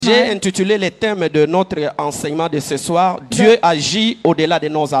J'ai intitulé le thème de notre enseignement de ce soir, Dieu agit au-delà de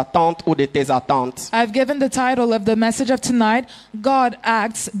nos attentes ou de tes attentes. I've given the title of the message of tonight, God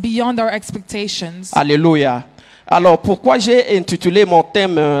acts beyond our expectations. Alléluia. Alors, pourquoi j'ai intitulé mon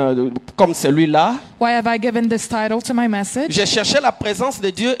thème comme celui-là? Why have I given this title to my message? Je cherchais la présence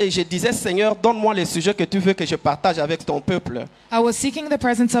de Dieu et je disais, Seigneur, donne-moi le sujet que tu veux que je partage avec ton peuple. I was seeking the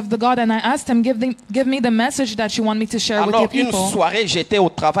presence of the God and I asked him, give me the message that you want me to share with Alors, your people. une soirée, j'étais au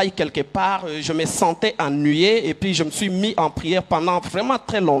travail quelque part, je me sentais ennuyé et puis je me suis mis en prière pendant vraiment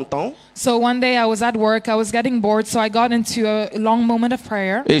très longtemps. So one day I was at work, I was getting bored, so I got into a long moment of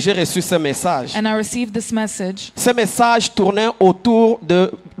prayer. Et j'ai reçu ce message. And I received this message. Ce message tournait autour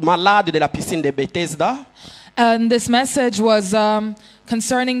de malades de la piscine de Bethesda. And this message was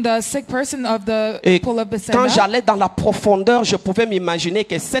concerning the sick person of the Et pool of quand Bethesda. j'allais dans la profondeur, je pouvais m'imaginer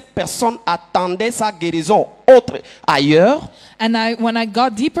que cette personne attendait sa guérison autre ailleurs. And when I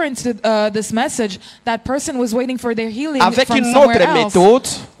got deeper into this message, that person was waiting for their healing Avec from une somewhere autre else méthode,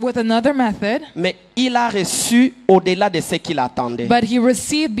 with another method. mais il a reçu au-delà de ce qu'il attendait. But he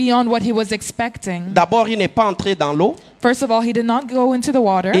received beyond what he was expecting. D'abord, il n'est pas entré dans l'eau First of all, he did not go into the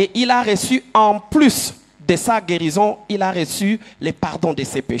water. et il a reçu en plus de sa guérison, il a reçu le pardon de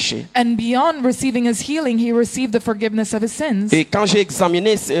ses péchés. And beyond receiving his healing, he received the forgiveness of his sins. Et quand j'ai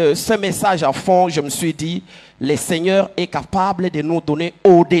examiné ce message à fond, je me suis dit, le Seigneur est capable de nous donner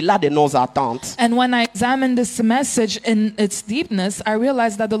au-delà de nos attentes. And when I examined this message in its deepness, I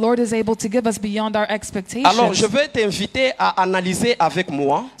realized that the Lord is able to give us beyond our expectations. Alors, je veux t'inviter à analyser avec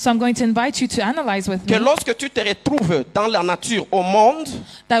moi So I'm going to invite you to analyze with que me lorsque tu te retrouves dans la nature, au monde,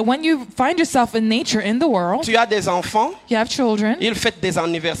 that when you find yourself in nature, in the world, tu as des enfants, you have children. ils fêtent des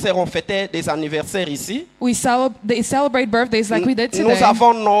anniversaires, on fêtait des anniversaires ici. They celebrate birthdays like we did today. Nous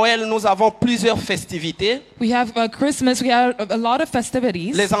avons Noël, nous avons plusieurs festivités. We have Christmas, we have a lot of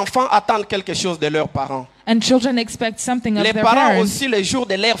festivities. Les enfants attendent quelque chose de leurs parents. And children expect something of Les their parents parents. aussi, le jour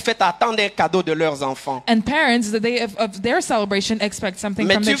de leur fête, attendent un cadeau de leurs enfants. And parents, the day of their celebration, expect something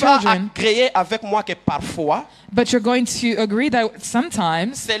Mais from tu their vas children. créer avec moi que parfois, But you're going to agree that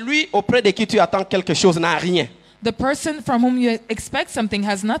sometimes celui auprès de qui tu attends quelque chose n'a rien. the person from whom you expect something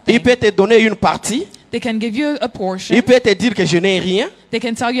has nothing. Il peut te donner une partie. They can give you a portion. Il peut te dire que je n'ai rien. They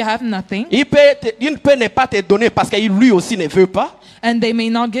can tell you have nothing. Il peut ne pas te donner parce qu'il lui aussi ne veut pas. And they may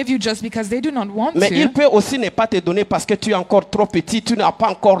not give you just because they do not want Mais to. il peut aussi ne pas te donner parce que tu es encore trop petit. Tu n'as pas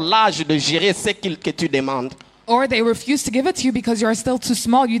encore l'âge de gérer ce que tu demandes. Or they refuse to give it to you because you are still too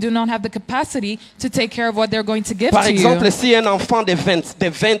small. You do not have the capacity to take care of what they're going to give Par to exemple, you. si un enfant de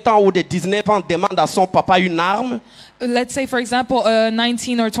 20 ans ou de 19 ans demande à son papa une arme, Let's say, for example, a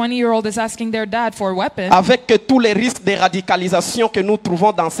 19 or 20-year-old is asking their dad for a weapon. avec tous les risques de radicalisation que nous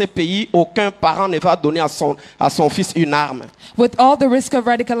trouvons dans ces pays, aucun parent ne va donner à son fils une arme. With all the risk of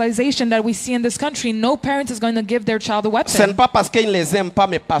radicalization that we see in this country, no parent is going to give their child a Ce n'est weapon. pas parce qu'ils ne les aiment pas,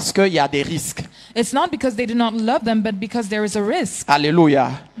 mais parce qu'il y a des risques. It's not because they do not love them, but because there is a risk. Alléluia.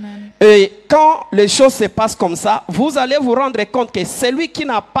 Amen. Et quand les choses se passent comme ça, vous allez vous rendre compte que celui qui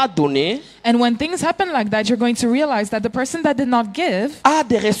n'a pas donné And when things happen like that, you're going to realize that the person that did not give a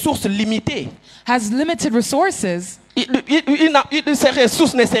des ressources limitées. has limited resources. Ces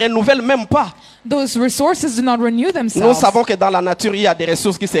ressources ne se renouvellent même pas. Those resources do not renew Nous themselves. savons que dans la nature, il y a des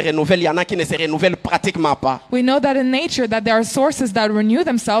ressources qui se renouvellent, il y en a qui ne se renouvellent pratiquement pas. We know that in nature that there are sources that renew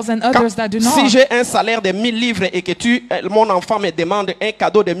themselves and others that do Si not. j'ai un salaire de 1000 livres et que mon enfant me demande un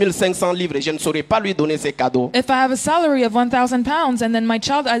cadeau de 1500 livres, je ne saurais pas lui donner ce cadeau. If I have a salary of 1,000 pounds and then my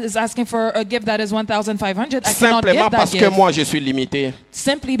child is asking for a gift that is 1,500, I cannot Simplement give that parce que gift. moi, je suis limité.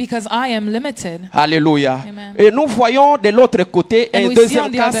 Simply because I am limited. Alléluia. Amen. Et nous voyons de l'autre côté, And un we deuxième see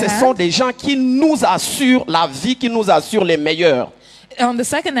on the cas, other ce sont hand- des gens qui nous assurent la vie, qui nous assurent les meilleurs. On the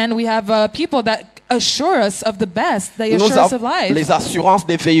second hand, we have people that assure us of the best. They Nous assure us of avons life. les assurances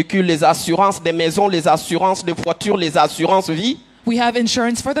des véhicules, les assurances des maisons, les assurances des voitures, les assurances vie. We have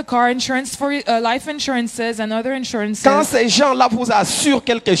insurance for the car, insurance for life insurances and other insurances. Quand ces gens-là vous assurent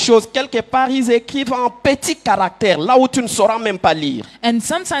quelque chose, quelque part, ils écrivent en petit caractère, là où tu ne sauras même pas lire. And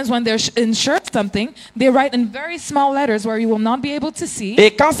sometimes when they're insured something, they write in very small letters where you will not be able to see. Et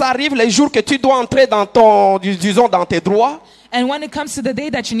quand ça arrive, les jours que tu dois entrer dans dans tes droits, And when it comes to the day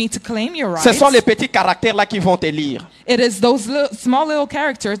that you need to claim your ce rights, sont les petits caractères là qui vont te lire. It is those small little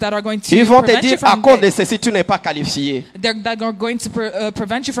characters that are going to Ils vont te prevent you dire, à from cause de ceci, tu n'es pas qualifié. that are going to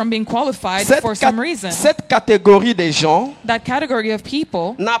prevent you from being qualified Cette, for some reason. cette catégorie de gens That category of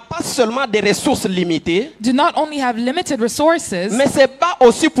people n'a pas seulement des ressources limitées, do not only have limited resources, mais c'est pas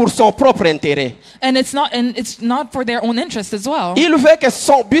aussi pour son propre intérêt. and it's not for their own interest as well. Il veut que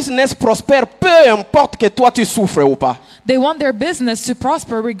son business prospère, peu importe que toi tu souffres ou pas. They want their business to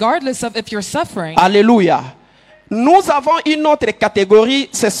prosper regardless of if you're suffering. Alléluia. Nous avons une autre catégorie,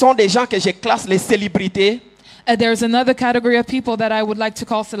 ce sont des gens que je classe les célébrités. There's another category of people that I would like to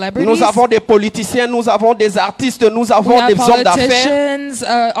call celebrities. Nous avons des politiciens, nous avons des artistes, nous We avons have des hommes d'affaires. politicians,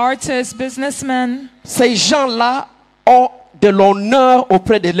 artists, businessmen. Ces gens-là ont de l'honneur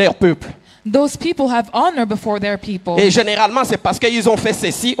auprès de leur peuple. Those people have honor before their people. Et généralement, c'est parce qu'ils ont fait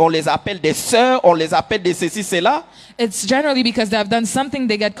ceci, on les appelle des sœurs, on les appelle des ceci, cela. It's generally because they have done something,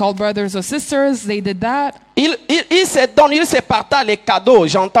 they get called brothers or sisters, they did that. Ils se donnent, ils se partagent les cadeaux.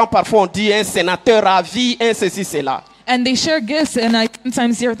 J'entends parfois on dit un sénateur à vie, un ceci, cela. And they share gifts, and I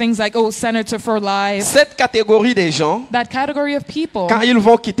sometimes hear things like, oh, senator for life. Cette catégorie de gens, That category of people, quand ils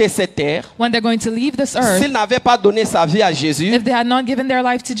vont quitter cette terre, when they're going to leave this earth, s'ils n'avaient pas donné sa vie à Jésus, if they had not given their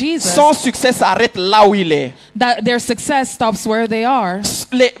life to Jesus, son succès s'arrête là où il est. that their success stops where they are.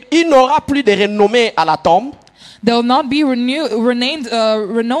 Il n'aura plus de renommée à la tombe. They'll not be renowned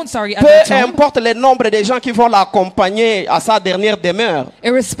at Peu the tomb, importe le nombre de gens qui vont l'accompagner à sa dernière demeure.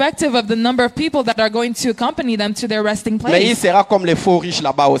 irrespective of the number of people that are going to accompany them to their resting Mais il place. sera comme les faux riches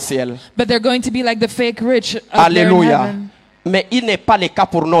là-bas au ciel. But they're going to be like the fake rich up there in Alléluia. heaven. Mais il n'est pas le cas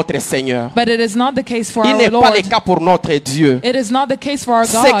pour notre Seigneur. But it is not the case for Il our n'est Lord. pas le cas pour notre Dieu. It is not the case for our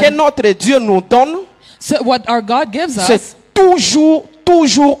Ce que God. notre Dieu nous donne, So what our God gives us, c'est toujours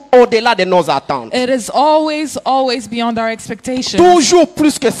au-delà de nos attentes. it is always beyond our expectations. Toujours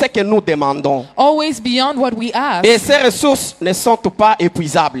plus que ce que nous demandons. Always beyond what we ask. Et ces ressources ne sont pas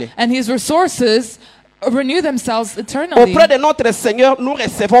épuisables. And His resources renew themselves eternally. Auprès de notre Seigneur, nous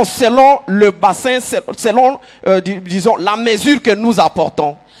recevons selon le bassin, selon, disons, la mesure que nous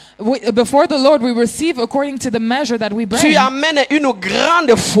apportons. Before the Lord, we receive according to the measure that we bring. Tu amènes une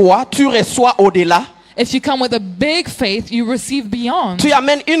grande foi, tu reçois au-delà. If you come with a big faith, you receive beyond. Tu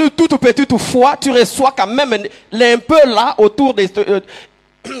amènes une toute petite foi, tu reçois quand même un peu là autour de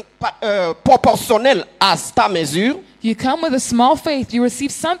proportionnel à ta mesure. You come with a small faith, you receive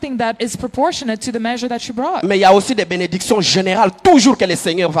something that is proportionate to the measure that you brought. Mais il y a aussi des bénédictions générales toujours que le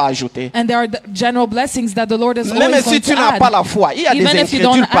Seigneur va ajouter. And there are general blessings that the Lord is Même always si going tu to n'as add. pas la foi, il y a Even des if you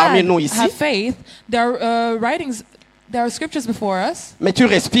don't incrédules parmi nous ici. have faith, there are there are scriptures before us. Mais tu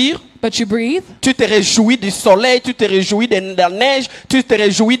respires, But you breathe, tu te réjouis du soleil, tu te réjouis de la neige, tu te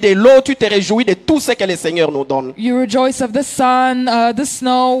réjouis de l'eau, tu te réjouis de tout ce que le Seigneur nous donne. you rejoice of the sun, the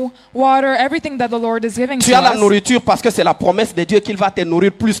snow, water, everything that the Lord is giving Tu to as la us. nourriture parce que c'est la promesse de Dieu qu'il va te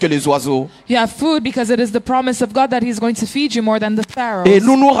nourrir plus que les oiseaux. You have food because it is the promise of God that He's going to feed you more than the sparrows. Et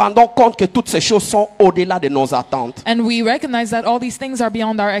nous nous rendons compte que toutes ces choses sont au-delà de nos attentes. And we recognize that all these things are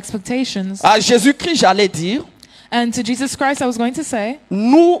beyond our expectations. À Jésus-Christ, j'allais dire, And to Jesus Christ, I was going to say,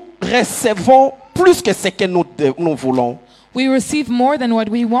 nous recevons plus que ce que nous voulons. we receive more than what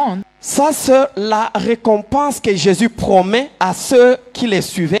we want. Ça, c'est la récompense que Jésus promet à ceux qui les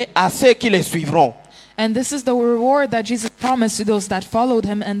suivaient, à ceux qui les suivront. And this is the reward that Jesus promised to those that followed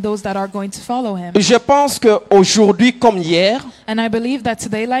Him and those that are going to follow Him. Je pense qu'aujourd'hui comme hier, And I believe that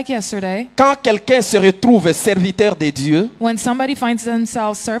today, like yesterday, quand quelqu'un se retrouve serviteur de Dieu, when somebody finds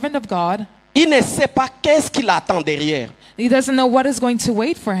themselves servant of God, il ne sait pas qu'est-ce qu'il attend derrière. he doesn't know what is going to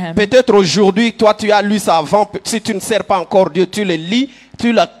wait for him. Peut-être aujourd'hui, toi tu as lu ça avant, si tu ne sers pas encore Dieu, tu le lis,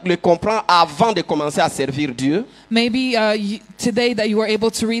 tu le comprends avant de commencer à servir Dieu. Maybe today that you were able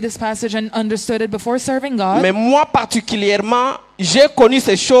to read this passage and understood it before serving God. Mais moi particulièrement, j'ai connu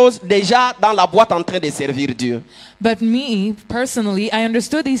ces choses déjà dans la boîte en train de servir Dieu. But me, personally, I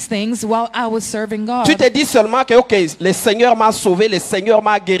understood these things while I was serving God. Tu te dis seulement que ok, le Seigneur m'a sauvé, le Seigneur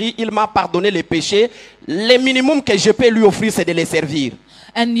m'a guéri, il m'a pardonné les péchés. Le minimum que je peux lui offrir, c'est de le servir.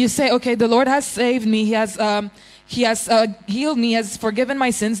 And you say, okay, the Lord has saved me. He has healed me. He has forgiven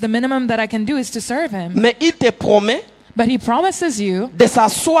my sins. The minimum that I can do is to serve Him. Mais il te promet But He promises you de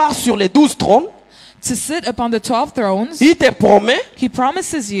s'asseoir sur les 12 trônes. to sit upon the 12 thrones. Il te promet He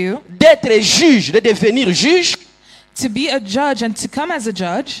promises you d'être juge, de devenir juge. to be a judge and to come as a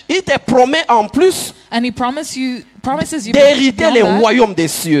judge. Il te promet en plus And He promises you d'hériter beyond le that, royaume des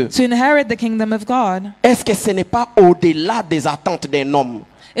cieux. to inherit the kingdom of God. Est-ce que ce n'est pas au-delà des attentes d'un homme?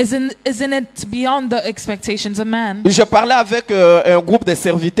 Isn't it beyond the expectations of man? Je parlais avec un groupe de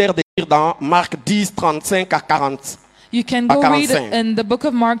serviteurs de Dieu dans Marc 10, 35 à 40. You can à go read 45. in the book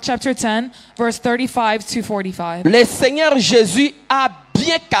of Mark chapter 10, verse 35 to 45. Le Seigneur Jésus a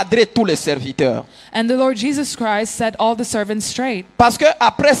bien cadré tous les serviteurs. And the Lord Jesus Christ set all the servants straight. Parce que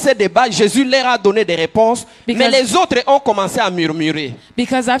après ce débat, Jésus leur a donné des réponses, mais Because- les autres ont commencé à murmurer.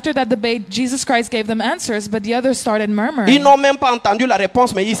 Because after that debate, Jesus Christ gave them answers, but the others started Ils murmuring. n'ont même pas entendu la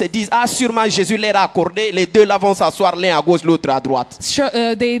réponse, mais ils se disent, ah sûrement Jésus leur a accordé, les deux là vont s'asseoir l'un à gauche, l'autre à droite.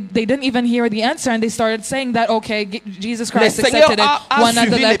 They didn't even hear the answer, and they started saying that, okay, Jesus Le Christ Seigneur accepted it, a one at the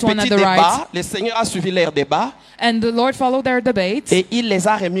suivi les left, one at petits the right. débats, le Seigneur a suivi leurs débats And the Lord followed their debate, et il les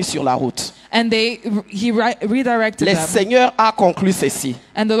a remis sur la route. and he redirected Le them. Seigneur a conclu ceci.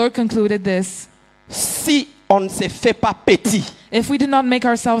 And the Lord concluded this: Si on ne se fait pas petit, if we do not make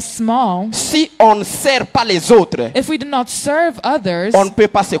ourselves small, si on ne sert pas les autres, if we do not serve others, on ne peut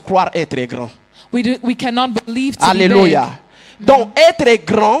pas se croire être grand. we cannot believe to Alléluia. be big. Donc être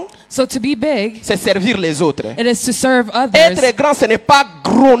grand, So to be big, c'est servir les autres. it is to serve others. Être grand, ce n'est pas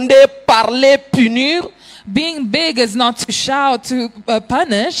gronder, parler, punir Being big is not to shout, to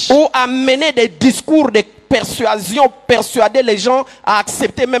punish, ou amener des discours de persuasion, persuader les gens à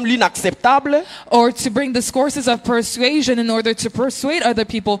accepter même l'inacceptable. or to bring discourses of persuasion in order to persuade other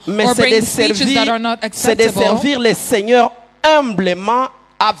people, Mais or c'est bring de speeches that are not c'est de acceptable. servir le Seigneur humblement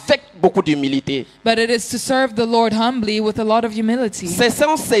avec beaucoup d'humilité. But it is to serve the Lord humbly with a lot of humility. Ce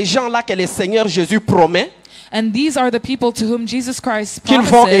sont ces gens-là que le Seigneur Jésus promet And these are the people to whom Jesus Christ qu'ils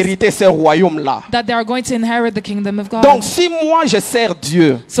vont promises hériter ce royaume-là. that they are going to inherit the kingdom of God. Donc si moi je sers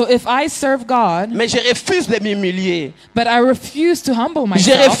Dieu, So if I serve God, mais je refuse de m'humilier, but I refuse to humble je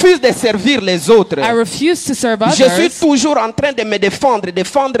myself, refuse de servir les autres, I refuse to serve je suis others, toujours en train de me défendre,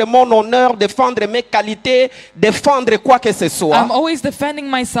 défendre mon honneur, défendre mes qualités, défendre quoi que ce soit. I'm always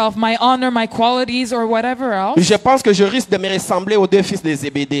defending myself, my honor, my qualities, or whatever else. Je pense que je risque de me ressembler aux deux fils de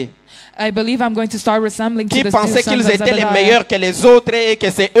Zébédée, I believe I'm going to start resembling to qui the two pensaient sons qu'ils of étaient les Zebediah, meilleurs que les autres et que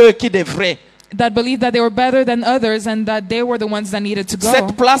c'est eux qui devraient. that believed that they were better than others and that they were the ones that needed to go.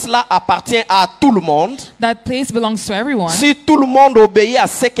 Cette place-là appartient à tout le monde. That place belongs to everyone. Si tout le monde obéit à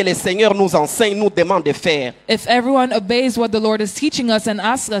ce que le Seigneur nous enseigne, nous demande de faire, If everyone obeys what the Lord is teaching us and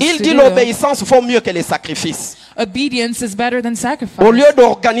asks us il to dit do, l'obéissance vaut mieux que les sacrifices. obedience is better than sacrifice. Au lieu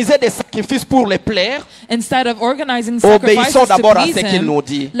d'organiser des sacrifices pour les plaire, Instead of organizing obéissons sacrifices d'abord to à please ce qu'il Him, nous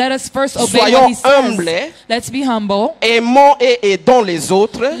dit. let us first obey Soyons what He humbles. says. Let's be humble. Aimons et aidons les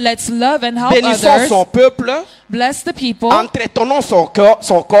autres. Let's love and help Bénissons others. son peuple. Bless the people. Entretenons son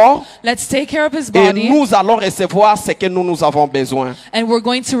corps. Let's take care of His Et body. nous allons recevoir ce que nous avons besoin. And we're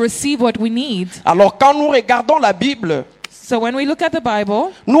going to receive what we need. Alors quand nous regardons la Bible, So when we look at the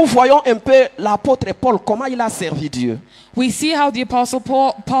Bible, nous voyons un peu l'apôtre Paul, comment il a servi Dieu. we see how the Apostle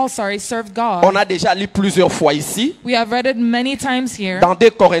Paul served God. On a déjà lu plusieurs fois ici. We have read it many times here. Dans 2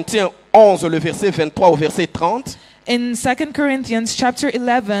 Corinthiens 11, le verset 23 au verset 30. In 2 Corinthians chapter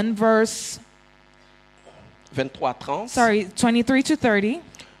 11, verse 23 à 30. 23 to 30,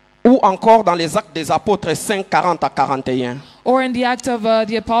 Ou encore dans les Actes des Apôtres 5, 40 à 41. or in the Act of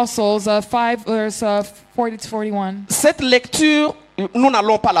the Apostles 5, verse 40 to 41. Cette lecture, nous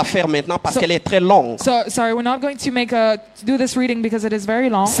n'allons pas la faire maintenant parce qu'elle est très longue. So sorry, we're not going to do this reading because it is very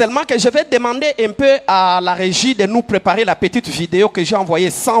long. Seulement que je vais demander un peu à la régie de nous préparer la petite vidéo que j'ai envoyée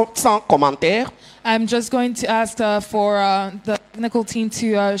sans commentaire. I'm just going to ask for the technical team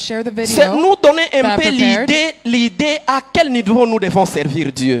to share the C'est video. nous donner un that peu prepared. l'idée à quel niveau nous devons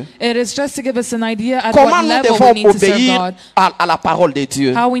servir Dieu. It is just to give us an idea at Comment what nous level we devons need to serve obéir God, à la parole de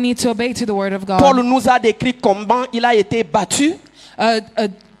Dieu. how we need to obey to the word of God. Paul nous a décrit comment il a été battu,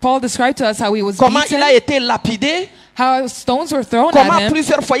 Paul described to us how he was comment il beaten, a été lapidé, how stones were thrown comment at him,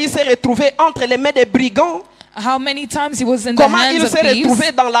 plusieurs fois il s'est retrouvé entre les mains des brigands, how many times he was in the comment hands il of s'est thieves,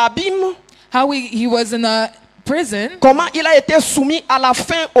 retrouvé dans l'abîme, how he was in a prison, comment il a été soumis à la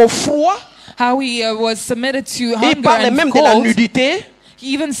faim, au froid. how he was submitted to Il hunger parle and même de la cold. nudité,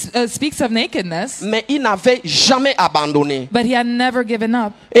 He even speaks of nakedness, mais il n'avait jamais abandonné. but he had never given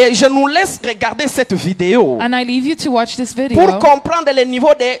up. Et je nous laisse regarder cette vidéo And I leave you to watch this video pour comprendre le niveau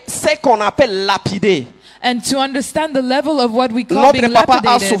de ce qu'on appelle lapider. and to understand the level of what we call Notre being papa a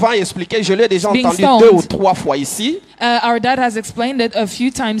lapidated. souvent expliqué, je l'ai déjà Being entendu stoned. 2 ou 3 fois ici, Our dad has explained it a few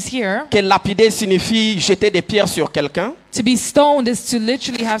times here. que lapider signifie jeter des pierres sur quelqu'un. To be stoned is to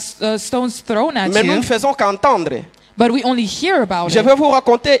literally have stones thrown at Mais nous you, ne faisons qu'entendre. but we only hear about Je it. vais vous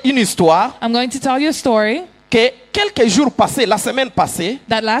raconter une histoire I'm going to tell you a story que quelques jours passés, la semaine passée,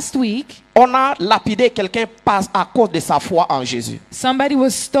 that last week, on a lapidé quelqu'un à cause de sa foi en Jésus. somebody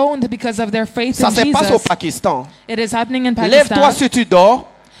was stoned because of their faith Ça in se passe au Jesus. Pakistan. It is happening in Lève-toi Pakistan. si tu dors.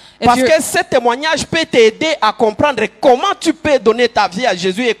 Parce que ce témoignage peut t'aider à comprendre comment tu peux donner ta vie à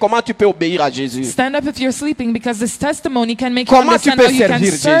Jésus et comment tu peux obéir à Jésus. Stand up if you're sleeping, because this testimony can make you understand how you can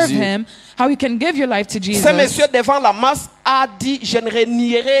serve Him, how you can give your life to Jesus. Ce monsieur devant la masse a dit, je ne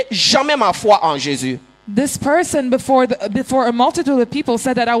renierai jamais ma foi en Jésus. This person before a multitude of people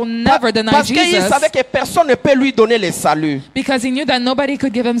said that I will never deny Parce qu'il Jesus, savait que personne ne peut lui donner le salut. because he knew that nobody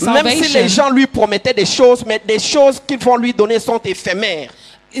could give him Même si les salvation. gens lui promettaient des choses, mais des choses qu'ils vont lui donner sont éphémères.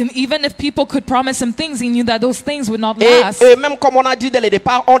 Even if people could promise him things, he knew that those things would not Et last. même comme on a dit dès le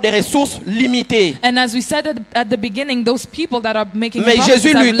départ, ont des ressources limitées. And as we said at the beginning, those people that are making Mais promises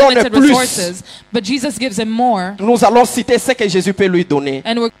Jésus have lui donne limited plus. resources, but Jesus gives him more. Nous allons citer ce que Jésus peut lui donner.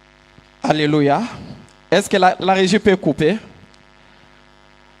 And we're Alléluia. Est-ce que la régie peut couper?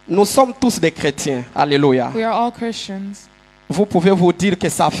 Nous sommes tous des chrétiens. Alléluia. we are all Christians. Vous pouvez vous dire que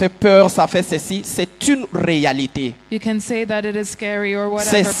ça fait peur, ça fait ceci. C'est une réalité. You can say that it is scary or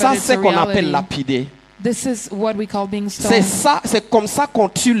C'est whatever, ça but it's ce a qu'on appelle reality. lapider. This is what we call being C'est stoned. ça, c'est comme ça qu'on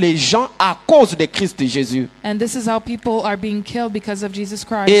tue les gens à cause de Christ Jésus. And this is how people are being killed because of Jesus Et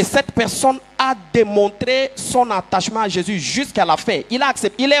Christ. cette personne a démontré son attachement à Jésus jusqu'à la fin. Il a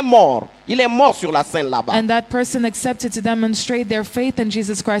accepté, il est mort. Il est mort sur la scène là-bas. And that person accepted to demonstrate their faith in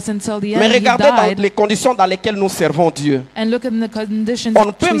Jesus Christ until the Mais end. He regardez dans died. les conditions dans lesquelles nous servons Dieu. And look at the conditions On ne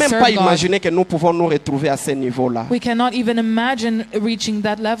in peut which we même serve pas God. imaginer que nous pouvons nous retrouver à ce niveau-là. We cannot even imagine reaching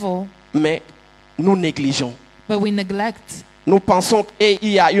that level, Mais nous négligeons. but we neglect. Nous pensons qu'il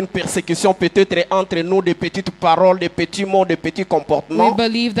y a une persécution peut-être entre nous, des petites paroles, des petits mots, des petits We comportements.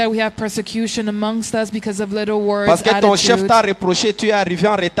 believe that we have persecution amongst us because of little words, Parce que ton chef attitudes, t'a reproché, tu es arrivé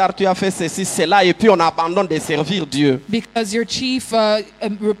en retard, tu as fait ceci, cela, et puis on abandonne de servir Dieu. because your chief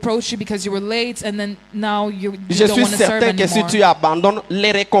reproached you because you were late, and then now you Je don't suis want to serve certain que si anymore. tu abandonnes,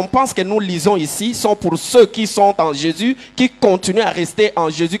 les récompenses que nous lisons ici sont pour ceux qui sont en Jésus, qui continuent à rester en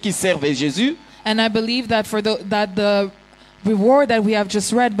Jésus, qui servent Jésus, And I believe that the reward that we have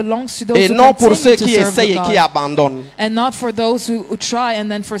just read belongs to those et who non pour continue ceux to qui serve essayent et God, qui abandonnent. and not for those who try and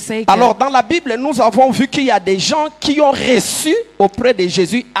then forsake Alors it. dans la Bible, nous avons vu qu'il y a des gens qui ont reçu auprès de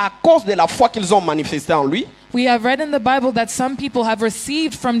Jésus à cause de la foi qu'ils ont manifestée en lui. We have read in the Bible that some people have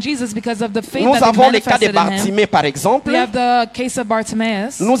received from Jesus because of the faith Nous that they avons le cas de manifested in him. Bartimée par exemple. We have the case of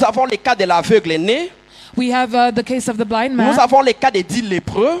Bartimaeus. Nous avons le cas de l'aveugle né. We have the case of the blind man. Nous avons le cas des 10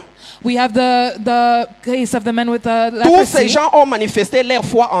 lépreux. We have the case of the man with Tous ces leprosy. gens ont manifesté leur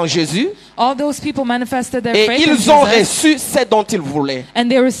foi en Jésus All those people manifested their et faith in ils ont Jesus, reçu ce dont ils voulaient. and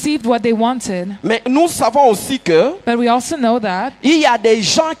they received what they wanted. Mais nous savons aussi que But we also know that il y a des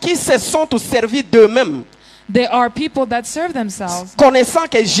gens qui se sont servis d'eux-mêmes, there are people that serve themselves, connaissant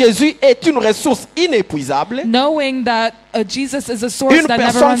que Jésus est une ressource inépuisable. knowing that Jesus is a source Une that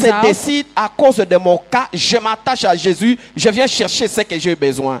never personne runs se out. décide à cause de mon cas, je m'attache à Jésus, je viens chercher ce que j'ai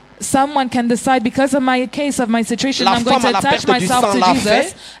besoin. Someone can decide, because of my case, of my situation, La I'm going femme à to la attach perte du myself sang to l'a Jesus,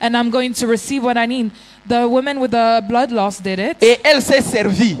 fait. and I'm going to receive what I need. The woman with the blood loss did it, Et elle s'est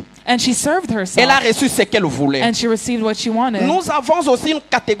servie. and she served herself, Elle a reçu ce qu'elle voulait. and she received what she wanted. Nous avons aussi une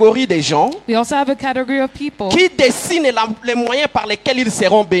catégorie de gens We also have a category of people qui dessinent les moyens par lesquels ils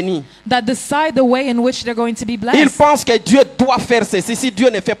seront bénis. that decide the way in which they're going to be Ils blessed. pensent que Dieu doit faire ceci. Si Dieu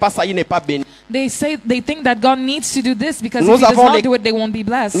ne fait pas ça, il n'est pas béni. They think that God needs to do this, because Nous if He does avons not les- do it, they won't be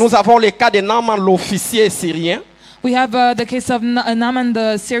blessed. Nous avons le cas de Naaman, l'officier syrien, We have the case of Naaman,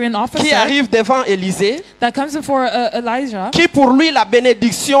 the Syrian qui officer, arrive devant Élisée, that comes before Elijah, qui pour lui la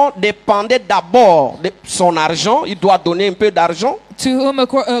bénédiction dépendait d'abord de son argent. Il doit donner un peu d'argent. to whom,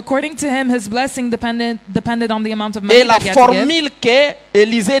 according to him, his blessing depended on the amount of money Et la that he had to give. formule que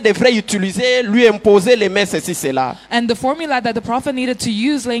Élisée devrait utiliser, lui imposer les mains, ceci, cela. And the formula that the prophet needed to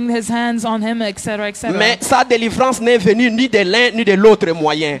use, laying his hands on him, etc., etc. Mais sa délivrance n'est venue ni de l'un ni de l'autre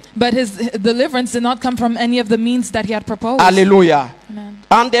moyen. But his deliverance did not come from any of the means that he had proposed. Alléluia. Amen.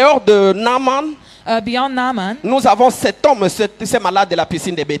 En dehors de Naaman, Beyond Naaman, nous avons cet homme, ce malade de la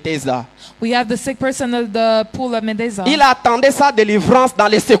piscine de Bethesda. we have the sick person of the pool of Bethesda. Il attendait sa délivrance dans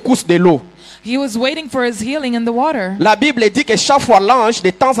les secousses de l'eau. He was waiting for his healing in the water. La Bible dit que chaque fois l'ange, de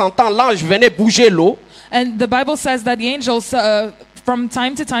temps en temps, l'ange venait bouger l'eau. And the Bible says that the angels from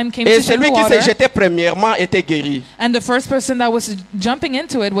time to time came Et to shake celui the qui se water. jetait premièrement était guéri. And the first person that was jumping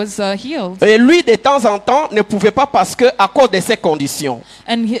into it was healed. Et lui, de temps en temps, ne pouvait pas parce que, à cause de ses conditions.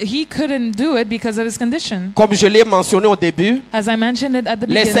 And he couldn't do it because of his condition. Comme je l'ai mentionné au début, As I mentioned it at the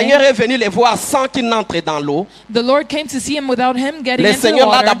le beginning, Seigneur est venu les voir sans qu'il n'entre dans l'eau. the Lord came to see him without him getting Le into the Seigneur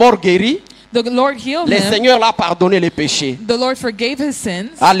l'a water. d'abord guéri. The Lord healed Le him. Seigneur l'a pardonné les péchés. The Lord forgave his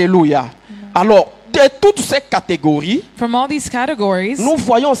sins. Alléluia. Alors, de toutes ces catégories, from all these categories, nous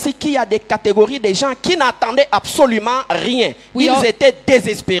voyons aussi qu'il y a des catégories de gens qui n'attendaient absolument rien. We Ils all- étaient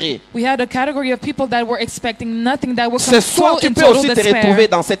désespérés. we had a category of people that were expecting nothing, that were Ce soir, tu in peux total aussi te despair. retrouver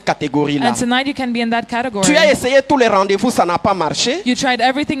dans cette catégorie-là. And tonight you can be in that category. Tu as essayé tous les rendez-vous, ça n'a pas marché. You tried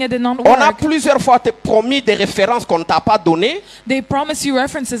everything, it did not On a work. plusieurs fois te promis des références qu'on ne t'a pas données. They promise you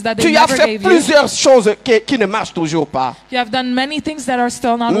references that they Tu as never fait gave you. plusieurs choses qui ne marchent toujours pas. You have done many things that are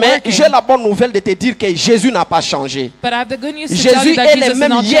still not Mais working. j'ai la bonne nouvelle de te dire que Jésus n'a pas changé. But I have the good news to tell Jésus you that est le Jesus même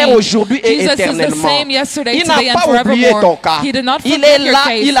did not hier, change. aujourd'hui et Jesus is the éternellement. same yesterday, Il n'a today, and pas oublié ton forevermore. cas. He did not Il forget est your là,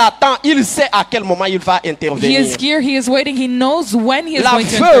 case. il attend, il sait à quel moment il va He intervenir. is here, he is waiting, he knows when he is La going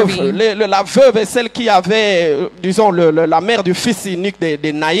to veuve, intervene. la veuve est celle qui avait, disons, la mère du fils unique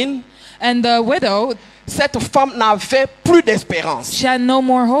de Naïn. And the widow, Cette femme n'avait plus d'espérance. she had no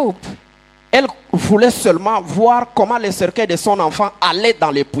more hope. Elle voulait seulement voir comment le cercueil de son enfant allait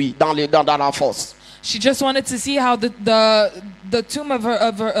dans les puits, dans la fosse. She just wanted to see how the tomb of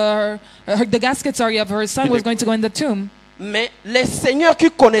the casket, of her son was going to go in the tomb. Mais le Seigneur qui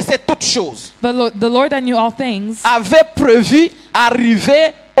connaissait toutes choses But the Lord that knew all things avait prévu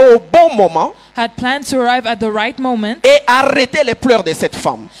arriver au bon moment had planned to arrive at the right moment et arrêter les pleurs de cette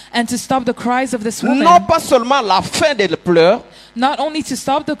femme. and to stop the cries of this woman. Non pas seulement la fin des pleurs, Not only to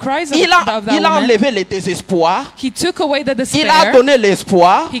stop the cries of il that a woman, enlevé le désespoir, he took away the il a despair, donné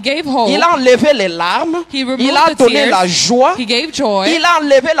l'espoir, he gave hope, il a enlevé les larmes, he removed il a the donné tears, la joie, he gave joy, il a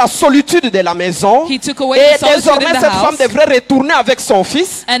enlevé la solitude de la maison. he took away Et the solitude désormais, in the cette femme house. devrait retourner avec son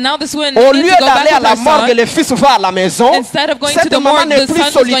fils. And now this woman Au needs lieu to go d'aller back à with la her morgue, son. le fils va à la maison. Instead of going to Cette the maman morgue, n'est the plus son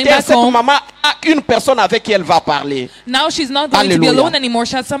is going solitaire. back Cette home. maman a une personne avec qui elle va parler. Now she's not going to be Alléluia. alone anymore.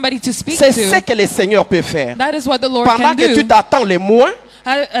 She has somebody to speak C'est ce to. que le Seigneur peut faire. That is what the Lord Pendant can que tu do. t'attends le moins,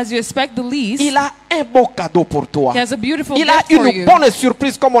 As you expect the least, il a un beau cadeau pour toi. he has a beautiful Il a gift for une you. bonne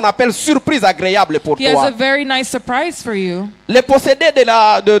surprise, comme on appelle surprise agréable pour He has toi. a very nice surprise for you. Les possédés de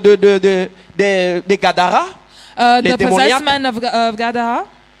Gadara The Les possessed démoniaques. man of Gadara,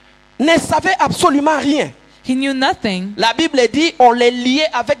 ne savaient absolument rien. he knew nothing. La Bible dit on les liait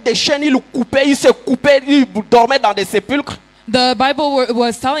avec des chaînes, ils coupaient, ils se coupaient, ils dormaient dans des sépulcres. The Bible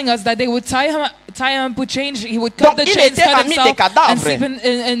was telling us that they would tie him with chains. He would cut Donc, the il chains, était cut ami des himself, cadavres. and sleep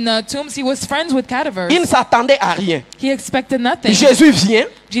in tombs. He was friends with cadavers. Ils ne s'attendaient à rien. He expected nothing. Jésus vient,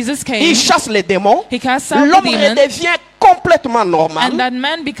 Jesus came. il chasse les démons, He casts out the l'homme demon, redevient complètement and normal. that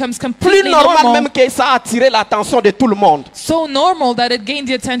man becomes Plus completely normal normal. même que ça a attiré l'attention de tout le monde. So normal that it gained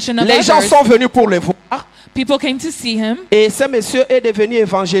the attention of Les gens others. sont venus pour le voir. People came to see him, Et ce monsieur est devenu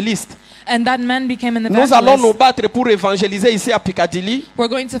évangéliste. and that man became an Nous allons nous evangelist. battre pour évangéliser ici à Piccadilly. We're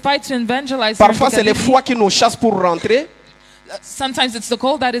going to fight to evangelize. here in Parfois, c'est le Piccadilly. froid qui nous chasse pour rentrer. Sometimes it's the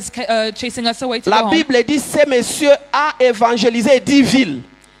cold that is chasing us away to La go home. Bible dit ce monsieur a évangélisé 10 villes.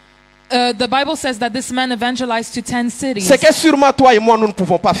 The Bible says that this man evangelized to 10 cities. C'est que sûrement toi et moi, nous ne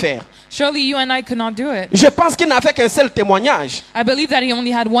pouvons pas faire. Surely you and I could not do it. Je pense qu'il n'avait qu'un seul témoignage. I believe that he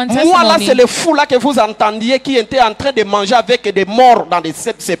only had one Moi, là, c'est testimony. le fou là que vous entendiez qui était en train de manger avec des morts dans des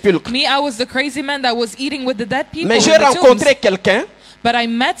sépulcres. Me, I was the crazy man that was eating with the dead people Mais in j'ai the tombs. rencontré quelqu'un But I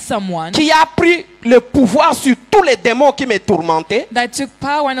met someone qui a pris le pouvoir sur tous les démons qui me tourmentaient that took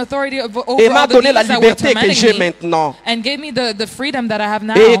power and authority over et all m'a the donné la demons that were liberté que j'ai tormenting me, maintenant. and gave me the freedom that I have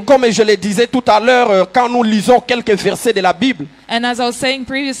now. Et comme je le disais tout à l'heure, quand nous lisons quelques versets de la Bible, And as I was saying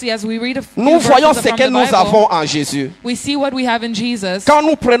previously, as we read a few nous voyons verses ce from que the nous Bible, avons en Jésus. we see what we have in Jesus. Quand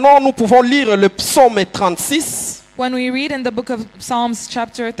nous pouvons lire le psaume 36, When we read in the book of Psalms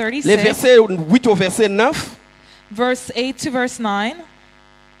chapter les 36, versets 8 au verset 9, verse 8 to verse 9,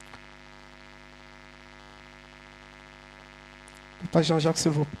 Pas Jean-Jacques,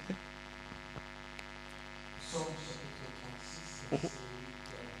 s'il vous plaît. Psaume chapitre 36,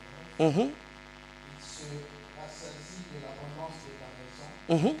 Mhm, il se rassasie de l'abondance de ta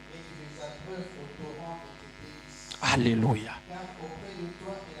maison mhm. et il les abreuve au torrent de tes délices. Alléluia. Car auprès de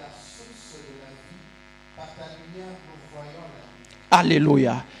toi est la source de la vie, par ta lumière nous voyons la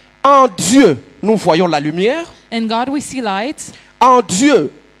lumière. Alléluia. En Dieu, nous voyons la lumière. in God we see light. En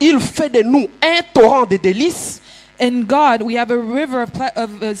Dieu, il fait de nous un torrent de délices. In God we have a river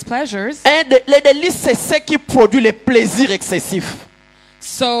of His pleasures. Les délices, c'est ce qui produit les plaisirs excessifs.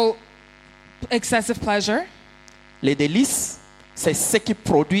 So, excessive pleasure. Les délices, c'est ce qui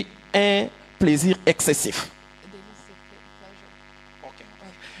produit un plaisir excessif.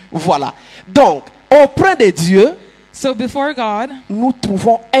 Voilà. Donc, auprès de Dieu, So before God, nous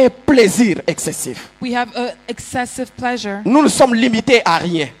trouvons un plaisir excessif. we have a excessive pleasure. Nous ne sommes limités à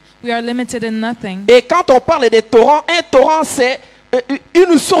rien. We are limited in nothing. Et quand on parle de torrent, un torrent, c'est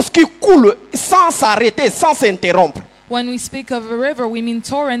une source qui coule sans s'arrêter, sans s'interrompre. When we speak of a river, we mean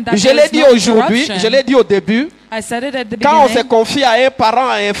torrent. That Je l'ai there's dit no aujourd'hui, je interruption. l'ai dit au début. I said it at the Quand on se beginning. confie à un parent,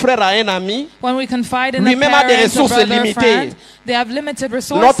 à un frère, à un ami, When we confide in a lui-même a des parent, a ressources brother, limitées. friend, they have limited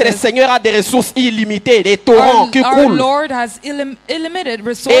resources. Notre Seigneur a des ressources illimitées, des torrents qui Our coulent. Lord has illimitted Et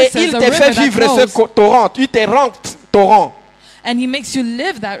resources. il A te river fait that vivre ce flows, torrent, il te rend torrent. and He makes you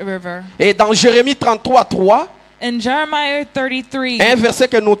live that river. Et dans Jérémie 33, 3, In Jeremiah 33, un verset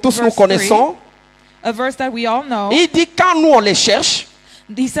que nous tous nous Verse connaissons, a verse that we all know, il dit quand nous on les cherche,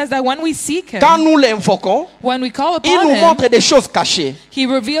 He says that when we seek Him, quand nous l'invoquons, when we call il upon nous Him, montre des choses cachées. He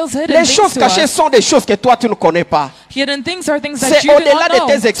reveals hidden Les things choses to cachées us. sont des choses que toi tu ne connais pas. Hidden things are things that C'est you do au-delà not know.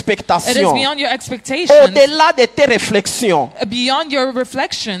 de tes It is expectations, beyond your expectations, au-delà de tes réflexions. beyond your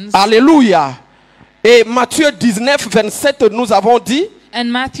reflections. Alléluia. Et Matthieu 19, 27, nous avons dit, And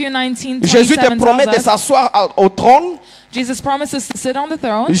Matthew 19, Jésus te 27 promet tells de us, s'asseoir au trône. Jesus promises to sit on the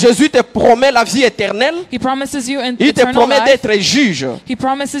throne. Jésus te promet la vie éternelle. He promises you an Il te eternal promet life. d'être juge. He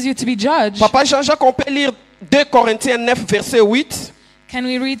promises you to be judged. Papa Jean-Jacques, on peut lire 2 Corinthiens 9, verset 8. Can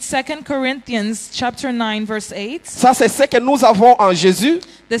we read 2 Corinthians chapter 9, verse 8? Ça, c'est ce que nous avons en Jésus.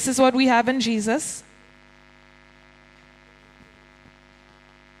 This is what we have in Jesus.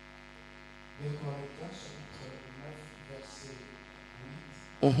 2 Corinthiens chapitre 9 verset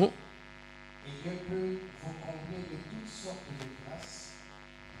 8. Mhm. Et Dieu peut vous combler de toutes sortes de grâces,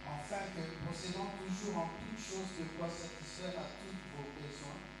 afin que, possédant toujours en toutes choses de quoi satisfaire à tous vos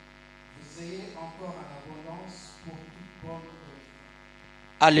besoins, vous ayez encore en abondance pour toute bonne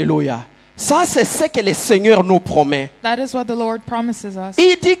œuvre. Alléluia. Ça, c'est ce que le Seigneur nous promet. That is what the Lord promises us.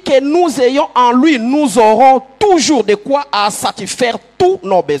 Il dit que nous ayons en lui, nous aurons toujours de quoi à satisfaire tous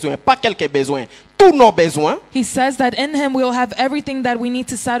nos besoins. Pas quelques besoins, tous nos besoins. He says that in Him we'll have everything that we need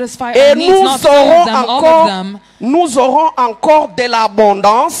to satisfy Et our needs, nous not some aurons of them, all of encore, them. nous aurons encore de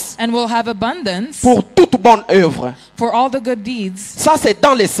l'abondance And we'll have abundance pour toute bonne œuvre. for all the good deeds. Ça, c'est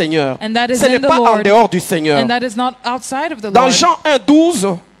dans le Seigneur. And that is Ce n'est in the pas en Lord. dehors du Seigneur. And that is not outside of the Dans Lord. Jean 1,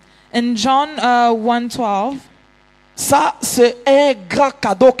 12, In John 1:12, ça, c'est un grand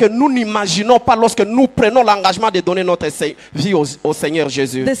cadeau que nous n'imaginons pas lorsque nous prenons l'engagement de donner notre vie au Seigneur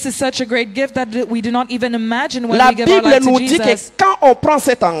Jésus. this is such a great gift that we do not even imagine when La we give our Bible life to nous dit que Jesus. quand on prend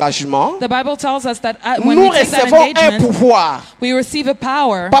cet engagement, The Bible tells us that when nous we take that recevons un engagement, pouvoir. we receive a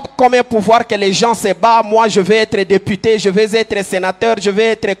power. Pas comme un pouvoir que les gens se battent. Moi, je vais être député, je vais être sénateur, je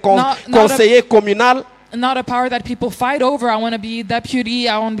vais être conseiller communal. Not a power that people fight over. I want to be deputy.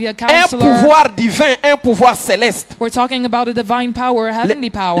 I want to be a Un counselor. pouvoir divin, un pouvoir céleste. We're talking about a divine power, a heavenly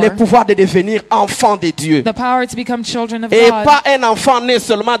power. Le pouvoir de devenir enfant de Dieu. The power to become children of Et God. pas un enfant né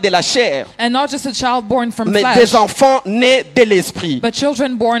seulement de la chair, And not just a child born from mais flesh, des enfants nés de l'esprit. but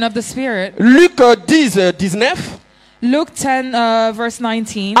children born of the Spirit. Luc 10, 19. Luke 10, verse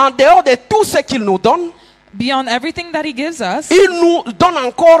 19. En dehors de tout ce qu'il nous donne, Beyond everything that He gives us, il nous donne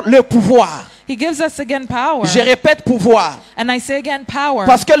encore le pouvoir. He gives us again power. Je répète pouvoir. And I say again power.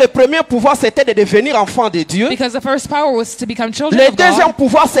 Parce que le premier pouvoir, c'était de devenir enfant de Dieu. Because the first power was to become children Le of deuxième God.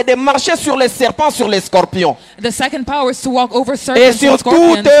 pouvoir, c'est de marcher sur les serpents, sur les scorpions. The second power is to walk over Et serpents and sur toute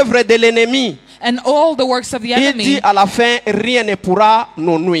scorpions œuvre de l'ennemi. and all the works of the Il dit enemy. à la fin, rien ne pourra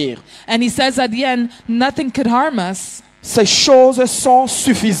nous nuire. And He says at the end, nothing could harm us. Ces choses sont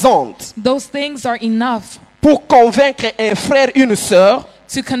suffisantes Those things are enough pour convaincre un frère, une sœur,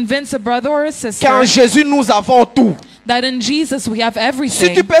 to convince a brother or a sister qu'en Jésus nous avons tout. that in Jesus we have Si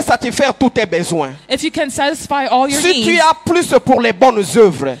everything. tu peux satisfaire tous tes besoins, If you can satisfy all your si tu needs, as plus pour les bonnes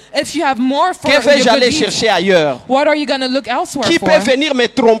œuvres, if you have more for que your vais-je good aller deeds, chercher ailleurs? what are you going to look elsewhere Qui for? peut venir me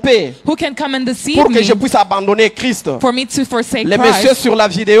tromper Who can come and deceive pour que me je puisse abandonner Christ? for me to forsake Les messieurs Christ? sur la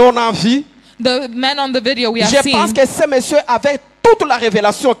vidéo, on a vu. The men on the video we have Je seen, pense que ces messieurs avaient toute la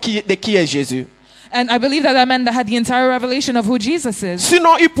révélation de qui est Jésus. and I believe that man that had the entire revelation of who Jesus is,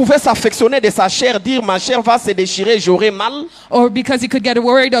 Sinon, il pouvait s'affectionner de sa chair, dire ma chair va se déchirer, j'aurai mal. or because he could get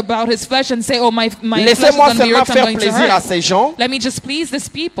worried about his flesh and say, oh, my flesh is Laissez-moi going to be seulement hurt, I'm faire going to plaisir à hurt. ces gens. Let me just please these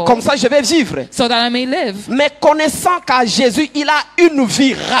people Comme ça, je vais vivre. so that I may live. Mais connaissant qu'à Jésus, il a une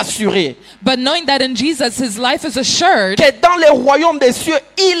vie rassurée. But knowing that in Jesus his life is assured, Que dans le royaume des cieux,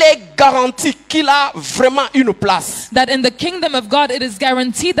 il est garanti qu'il a vraiment une place. that in the kingdom of God it is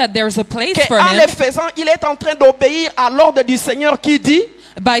guaranteed that there's a place for Qu'en him le faisant, il est en train d'obéir à l'ordre du Seigneur qui dit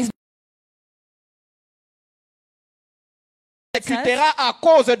by persécutera à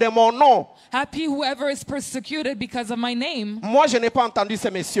cause de mon nom. happy whoever is persecuted because of my name. Moi, je n'ai pas entendu ces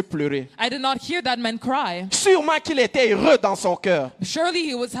messieurs pleurer. I did not hear that man cry. Sûrement qu'il était heureux dans son cœur. Surely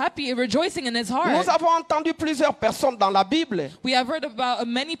he was happy, rejoicing in his heart. Nous avons entendu plusieurs personnes dans la Bible We have heard about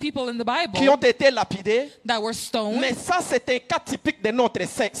many people in the qui ont Bible été lapidés. that were stoned. Mais ça, c'est un cas typique de notre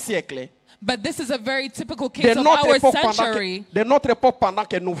siècle. But this is a very typical de case of notre our époque century, pendant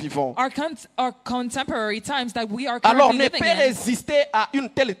que nous vivons. our contemporary times that we are Alors currently ne living peut in. résister à une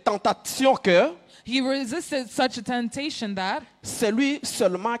telle tentation que He resisted such a temptation that celui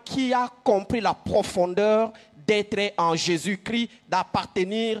seulement qui a compris la profondeur d'être en Jésus-Christ,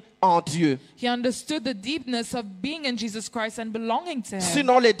 d'appartenir en Dieu. he understood the deepness of being in Jesus Christ and belonging to Him.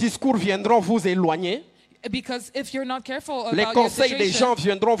 Sinon les discours viendront vous éloigner, Because if you're not careful les about your conseils des gens situation,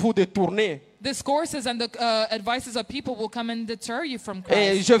 viendront vous détourner. discourses and the advices of people will come and deter you from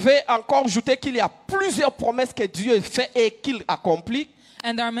Et Christ. je vais encore ajouter qu'il y a plusieurs promesses que Dieu fait et qu'il accomplit.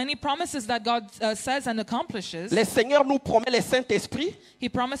 And there are many promises that God says and accomplishes. Le Seigneur nous promet le Saint-Esprit. He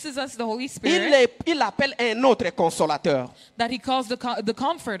promises us the Holy Spirit, Il appelle un autre consolateur. that He calls the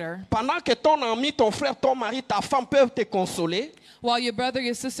Comforter. Pendant que ton ami, ton frère, ton mari, ta femme peuvent te consoler While your brother,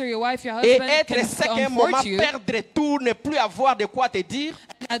 your sister, your wife, your et husband être sec can un moment, comfort you, perdre tout, ne plus avoir de quoi te dire,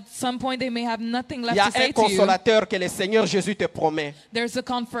 at some point they may have nothing il left y a to un say to you. consolateur que le Seigneur Jésus te promet. There's a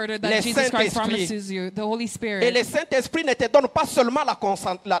Comforter Le that Jesus Christ Saint-Esprit. promises you, the Holy Et Spirit. le Saint-Esprit ne te donne pas seulement la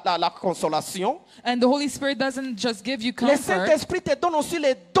consolation. And the Holy Spirit doesn't just give you Le comfort, Saint-Esprit te donne aussi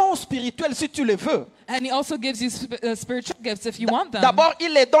les dons spirituels si tu le veux. and He also gives you spiritual gifts if you want them. D'abord,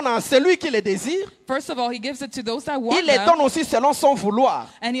 il les donne à celui qui les désire. First of all, He gives it to those that want Il les them, donne aussi selon son vouloir.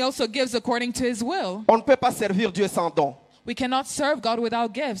 and He also gives according to His will. On ne peut pas servir Dieu sans dons. We cannot serve God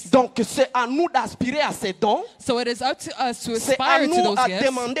without gifts. Donc, c'est à nous d'aspirer à ces dons. So it is up to us to C'est à aspire to nous those à gifts.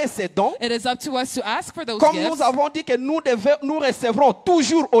 demander ces dons. It is up to us to ask for those Comme gifts. nous avons dit que nous recevrons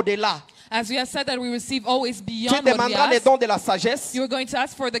toujours au-delà. As we have said that we receive always Tu beyond what we demanderas les ask, dons de la sagesse. you are going to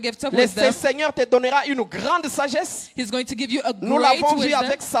ask for the gift of Le wisdom. Seigneur te donnera une grande sagesse. He's going to give you a Nous great l'avons vu wisdom.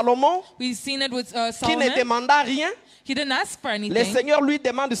 avec Salomon, We've seen it with qui ne Solomon. demanda rien. He didn't ask for Le anything. Seigneur lui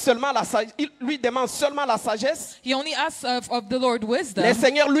demande seulement il lui demande seulement la sagesse. He only asks of the Lord wisdom. Le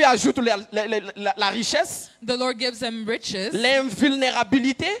Seigneur lui ajoute la richesse, The Lord gives him riches,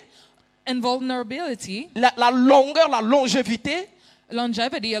 l'invulnérabilité, invulnerability, la longueur, la longévité.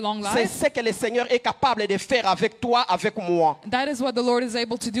 longevity, a long C'est life. ce que le Seigneur est capable de faire avec toi, avec moi. That is what the Lord is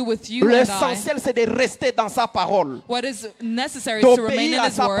able to do with you and I. L'essentiel, c'est de rester dans sa parole. What is necessary is to remain D'obéir in à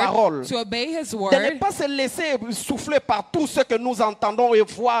His sa word, parole. to obey His De ne word, pas se laisser souffler par tout ce que nous entendons et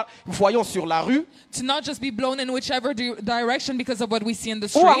voyons sur la rue. to not just be blown in whichever direction because of what we see in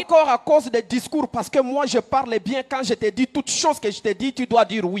the Ou street, encore à cause des discours, parce que moi je parle bien, quand je te dis toutes choses que je te dis, tu dois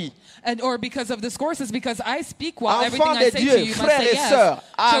dire oui. or because of discourses, because I speak well, Enfants everything I de say Dieu, to you, you must frères say et yes. sœurs,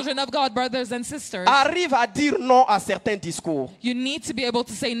 Children of God, brothers and sisters, Arrive à dire non à certains discours. you need to be able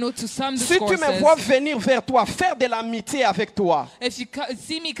to say no to some Si tu discourses. me vois venir vers toi, faire de l'amitié avec toi, If you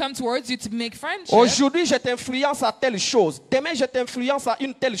see me come towards you to make friendship, aujourd'hui je t'influence à telle chose, demain je t'influence à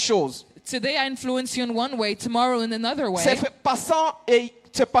une telle chose. today I influence you in one way, tomorrow in another way,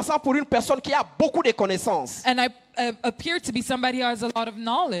 C'est passant pour une personne qui a beaucoup de connaissances. and I appear to be somebody who has a lot of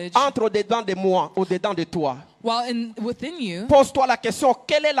knowledge, Entre au-dedans de moi, au-dedans de toi. while within you, Pose-toi la question,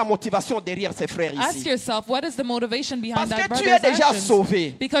 quelle est la motivation derrière ces frères ask ici? yourself, what is the motivation behind Parce that que tu brother's es déjà actions?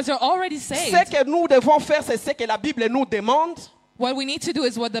 sauvé. Because you're already Ce saved. que nous devons faire, c'est ce que la Bible nous demande, What we need to do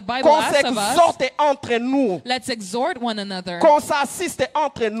is what the Bible qu'on asks of us. s'exhorte entre nous, Let's exhort one another. qu'on s'assiste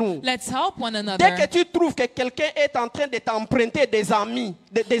entre nous. Let's help one Dès another. que tu trouves que quelqu'un est en train de t'emprunter des amis,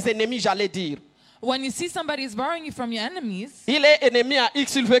 des ennemis, j'allais dire. When you see somebody is borrowing you from your enemies, Il est ennemi à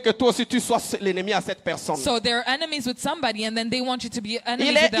X, il veut que toi aussi tu sois l'ennemi à cette personne. so they're enemies with somebody, and then they want you to be enemies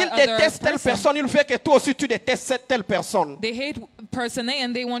Il with that other déteste telle person. personne, il veut que toi aussi tu détestes cette telle personne. They hate person A,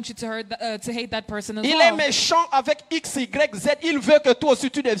 and they want you to hate that person as Il est well. méchant avec X, Y, Z, il veut que toi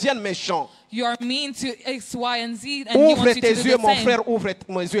aussi tu deviennes méchant. You are mean to X, Y, and Z, and he Ouvre wants you tes to do yeux, the mon same. frère, ouvre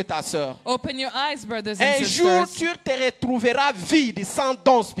mes yeux, ta soeur. Open your eyes, brothers and Un jour, sisters. tu te retrouveras vide, sans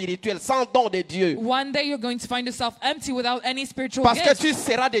don spirituel, sans don de Dieu. One day you're going to find yourself empty without any spiritual Parce que gifts, tu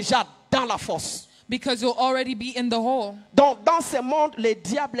seras déjà dans la fosse. because you'll already be in the hole. Donc, dans ce monde, le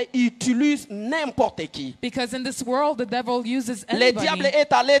diable utilise n'importe qui. Because in this world, the devil uses Le diable anybody.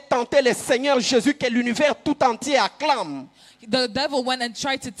 est allé tenter le Seigneur Jésus que l'univers tout entier acclame. The devil went and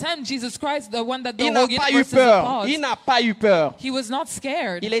tried to tempt Jesus Christ, the one that the Il n'a whole pas eu universe is peur. upon. Il n'a pas eu peur. He was not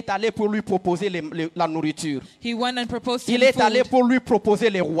scared. Il est allé pour lui proposer la nourriture. He went and proposed to Il him est allé food. pour lui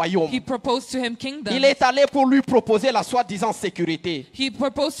proposer le royaume. He proposed to him kingdom. Il est allé pour lui proposer la soi-disant sécurité. He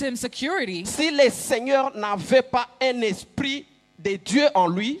proposed to him security. Si le Seigneur n'avait pas un esprit de Dieu en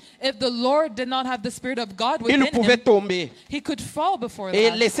lui, If the Lord did not have the Spirit of God il within pouvait him, tomber he could fall before et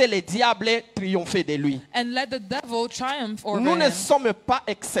that laisser le diable triompher de lui. and let the devil triumph over Nous ne him. sommes pas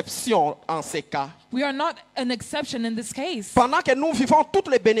exception en ces cas. We are not an exception in this case. Pendant que nous vivons toutes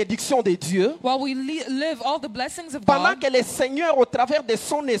les bénédictions de Dieu, While we live all the blessings of pendant God, que le Seigneur, au travers de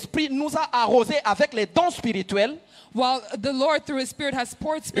son esprit, nous a arrosés avec les dons spirituels, while the Lord through His Spirit has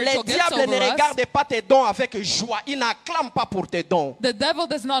poured le spiritual gifts diable ne over us, regarde pas tes dons avec joie. Il n'acclame pas pour tes dons. the devil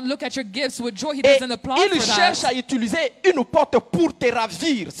does not look at your gifts with joy. He Et doesn't applaud il for cherche that. à utiliser une porte pour te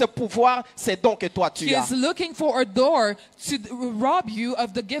ravir ce pouvoir, ces dons que toi tu He as. is looking for a door to rob you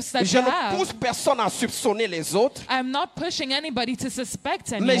of the gifts that Je you ne have. pousse personne à soupçonner les autres, I'm not pushing anybody to suspect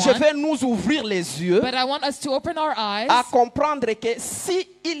mais je anyone, vais nous ouvrir les yeux but I want us to open our eyes à comprendre que si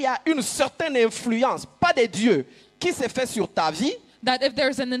il y a une certaine influence, pas de Dieu, qui se fait sur ta vie, that if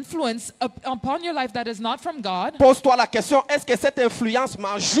there's an influence upon your life that is not from God, pose-toi la question, est-ce que cette influence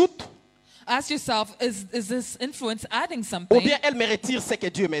m'ajoute ask yourself, is this influence adding ou something, bien elle me retire ce que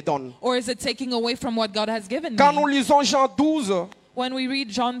Dieu me donne? or is it taking away from what God has given Quand nous me? lisons Jean 12, When we read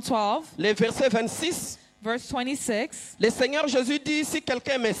John 12, le verset 26, verse 26, le Seigneur Jésus dit, si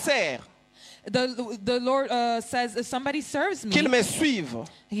quelqu'un me sert, the Lord says, if somebody serves qu'il me, me suive.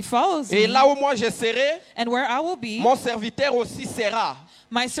 he follows Et me, là où moi je serai, and where I will be, mon serviteur aussi sera.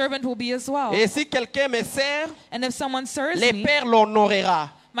 my servant will be as well. Et si quelqu'un me sert, And if someone serves le me, Père l'honorera.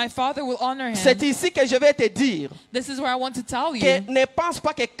 my Father will honor him. C'est ici que je vais te dire This is where I want to tell que you. ne pense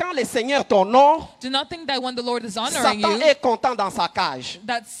pas que quand le Seigneur t'honore, Do not think that when the Lord is honoring Satan you, est content dans sa cage.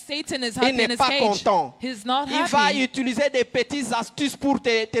 that Satan is Il happy in n'est his pas cage. content. He's not Il va happy. utiliser des petites astuces pour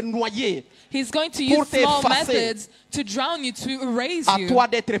te noyer. He's going to pour use small t'effacer. methods to drown you, to erase À you. toi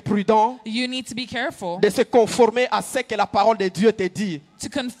d'être prudent, You need to be careful de se conformer à ce que la parole de Dieu te dit. to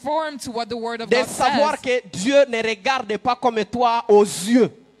conform to what the Word of De God savoir says. que Dieu ne regarde pas comme toi aux yeux.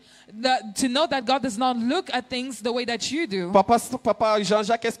 To know that God does not look at things the way that you do. Papa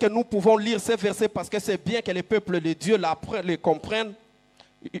Jean-Jacques, est-ce que nous pouvons lire ces versets parce que c'est bien que le peuple de Dieu les comprenne.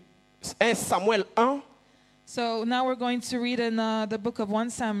 1 Samuel 1. So now we're going to read in the book of 1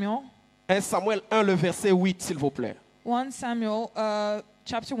 Samuel. 1 Samuel 1, le verset 8, s'il vous plaît. 1 Samuel,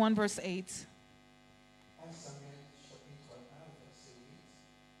 chapter 1, verse 8. 1 Samuel chapitre 1 verset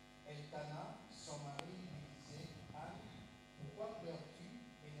 8. Elkana, son mari, lui disait, Anne, pourquoi pleures-tu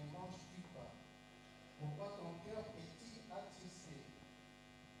et ne manges-tu pas? Pourquoi ton cœur est-il attristé?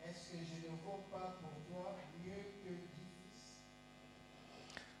 Est-ce que je ne vaux pas pour toi mieux que 10 fils?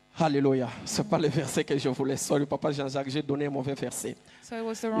 Alléluia. Ce n'est pas le verset que je voulais. Sorry, Papa Jean-Jacques, j'ai donné un mauvais verset. So it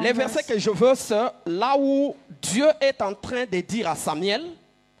was the wrong Le verset verse. que je veux, c'est là où Dieu est en train de dire à Samuel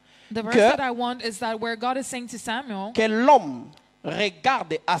The verse que- that I want is that where God is saying to Samuel que l'homme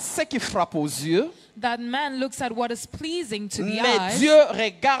regarde à ce qui frappe aux yeux, that man looks at what is pleasing to the mais eyes, Dieu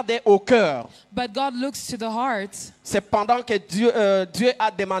regarde au cœur. but God looks to the heart. C'est pendant que Dieu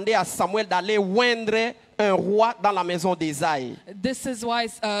a demandé à Samuel d'aller oindre un roi dans la maison d'Isaïe. This is why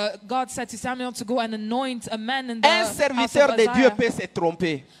God said to Samuel to go and anoint a man in the Un house serviteur of de Dieu Isaiah. peut se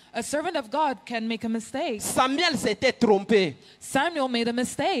tromper. A servant of God can make a mistake. Samuel s'était trompé, Samuel made a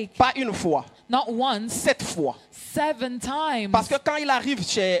mistake, pas une fois, not once, 7 fois. 7 times. Parce que quand il arrive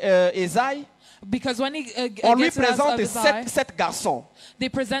chez Isaïe, Because when he on lui gets to the house présente of Isaiah, sept garçons. they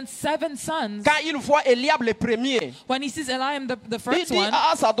present 7 sons. Quand il voit Eliab le premier, When he sees Eliam, the il first dit, one,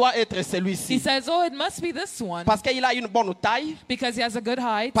 ah, ça doit être he celui-ci. says, oh, it must be this one. Parce qu'il a une bonne taille, Because he has a good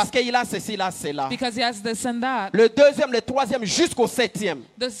height, parce qu'il a ceci, là, cela. because he has this and that. Le deuxième, le troisième, jusqu'au septième.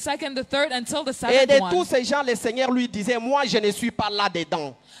 The second, the third, until the Et de seventh tous one. ces gens, le Seigneur lui disait, moi, je ne suis pas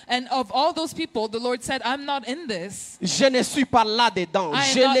là-dedans. And of all those people, the Lord said, I'm not in this. Je ne suis pas là-dedans. I am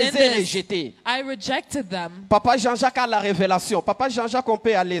Je not les in ai this. rejetés. I rejected them. Papa Jean-Jacques a la révélation. Papa Jean-Jacques, on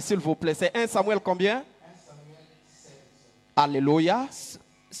peut aller, s'il vous plaît. C'est 1 Samuel combien? 1 Samuel 16. Alléluia.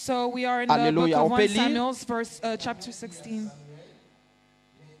 So we are in the Alléluia. book On of peut 1 lire? Samuel, chapter 16. Samuel ne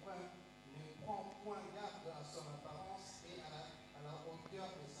prend point garde à son apparence et à la hauteur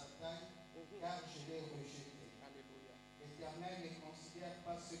de sa taille, car je l'ai rejeté. L'Éternel ne considère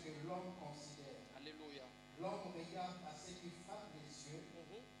pas ce que l'homme considère. L'homme regarde à ce qui frappe les yeux,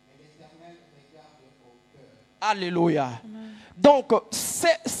 mais l'Éternel regarde au cœur. Alléluia. Donc,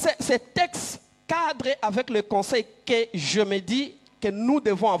 ce texte cadre avec le conseil que je me dis que nous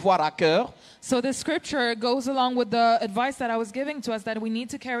devons avoir à cœur. So the scripture goes along with the advice that I was giving to us that we need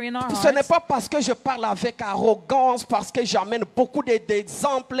to carry in our Ce n'est hearts. pas parce que je parle avec arrogance, parce que j'amène beaucoup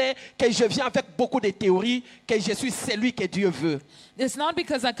d'exemples, que je viens avec beaucoup de théories, que je suis celui que Dieu veut. It's not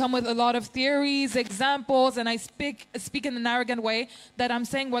because I come with a lot of theories, examples, and I speak in an arrogant way that I'm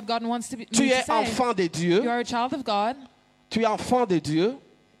saying what God wants me Tu to es say. enfant de Dieu. You are a child of God. Tu es enfant de Dieu.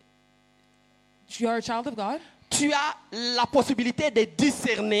 You are a child of God. Tu tu as la possibilité de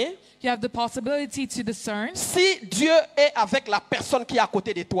discerner You have the possibility to discern si Dieu est avec la personne qui est à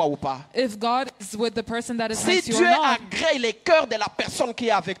côté de toi ou pas. if God is with the person that is Si next to you Dieu or not. agrée les cœurs de la personne qui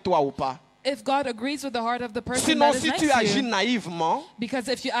est avec toi ou pas. If God agrees with the heart of the person Sinon, that is si next tu to agis you. naïvement, Because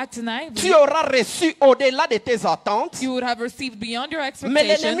if you act tu naively, auras reçu au-delà de tes attentes, you would have received beyond your mais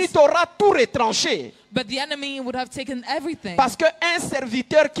l'ennemi expectations. t'aura tout retranché. But the enemy would have taken everything. Parce qu'un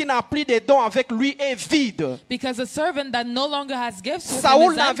serviteur qui n'a plus de dons avec lui est vide. Because a servant that no longer has gifts with Saoul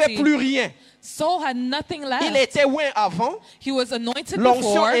him is n'avait empty. plus rien. Saul had nothing Il left. était loin avant, He was anointed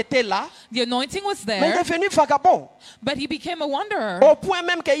l'onction before. était là, The anointing was mais il est there. devenu vagabond. But he became a wanderer. Au point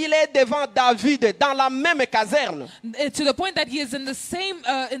même qu'il est devant David dans la même caserne. To the point that he is in the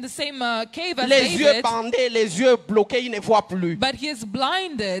same cave as Les yeux David. bandés, les yeux bloqués, il ne voit plus. But he is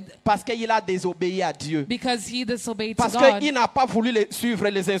blinded Parce qu'il a désobéi à Dieu. because he disobeyed to Parce God. qu'il n'a pas voulu suivre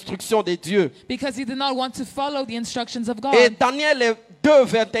les instructions de Dieu. Because he did not want to follow the instructions of God. Et Daniel 2,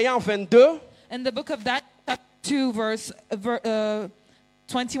 21, 22, In the book of Daniel, chapter 2, verse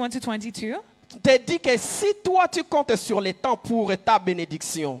 21 to 22, te dit que si toi tu comptes sur les temps pour ta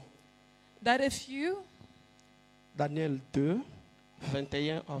bénédiction. that if you, Daniel 2,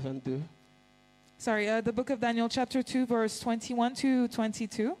 21 à 22. the book of Daniel, chapter 2, verse 21 to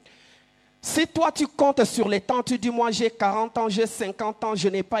 22. Si toi tu comptes sur les temps, tu dis moi j'ai 40 ans, j'ai 50 ans, je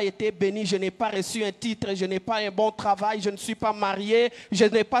n'ai pas été béni, je n'ai pas reçu un titre, je n'ai pas un bon travail, je ne suis pas marié, je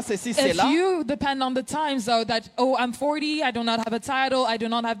n'ai pas ceci, If cela. you depend on the times, though, that, oh, I'm 40, I do not have a title, I do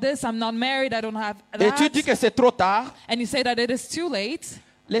not have this, I'm not married, I don't have Et tu dis that, que c'est trop tard. and you say that it is too late,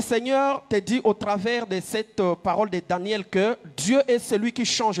 Le Seigneur te dit au travers de cette parole de Daniel que Dieu est celui qui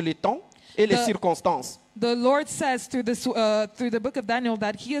change les temps et les circonstances. the Lord says through the book of Daniel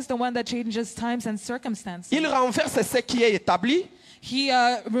that he is the one that changes times and circumstances. Il renverse ce qui est établi, He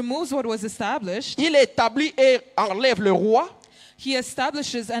removes what was established. il établit et enlève le roi. He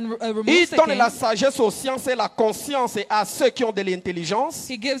establishes and Il removes the donne king. la sagesse aux sciences et la conscience et à ceux qui ont de l'intelligence.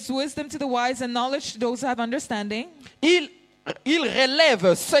 He gives wisdom to the wise and knowledge to those who have understanding. Il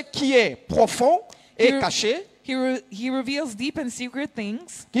relève ce qui est profond et Il- caché. He reveals deep and secret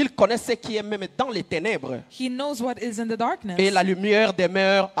things. Il connaît ce qui est même dans les ténèbres. He knows what is in the darkness. Et la lumière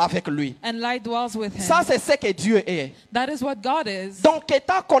demeure avec lui. And light dwells with him. Ça, c'est ce que Dieu est. That is what God is. Donc, que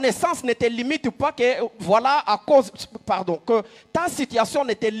ta connaissance ne te limite pas que, voilà, à cause, pardon, que ta situation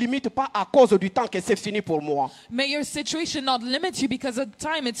ne te limite pas à cause du temps que c'est fini pour moi. May your situation not limit you because of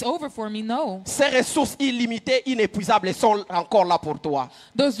time it's over for me. No. Ces ressources illimitées, inépuisables sont encore là pour toi.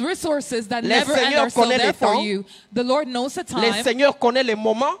 Those resources that Le never end Seigneur are still connaît there les for temps. you. The Lord knows the Le time. Seigneur connaît les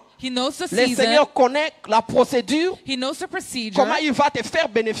moments. He knows the Le season. Seigneur connaît la procédure. He knows the procedure. Comment il va te faire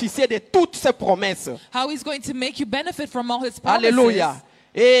bénéficier de toutes ces promesses. How he's going to make you benefit from all his promises. Alléluia.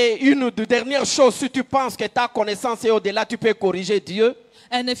 Et une dernière chose, si tu penses que ta connaissance est au-delà, tu peux corriger Dieu.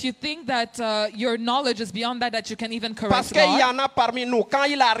 And if you think that your knowledge is beyond that you can even Parce correct qu'il y God, en a parmi nous, quand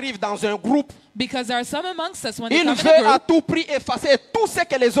il arrive dans un groupe, because there are some amongst us when they il come in veut a à group, tout prix effacer tout ce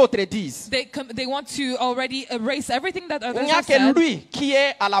que les autres disent. they want to already erase everything that Il others n'y a have que said. lui qui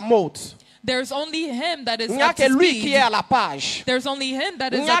est à la mode. There's only him that is Il n'y a up que to lui qui speed. est à la page. There's only him that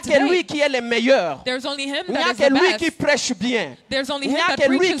Il is n'y a up to que lui date. qui est le meilleur. There's only him Il n'y that a is que the lui best. qui prêche bien. There's only Il him n'y a that que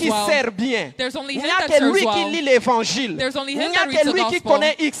lui preaches qui well. sert bien. There's only Il n'y him a that que serves lui qui well. lit l'évangile. There's only Il him n'y a that que reads the lui qui gospel.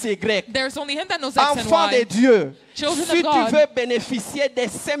 connaît X, Y. There's only him that knows X and Enfant de Y. Dieu, Children si of tu God. veux bénéficier de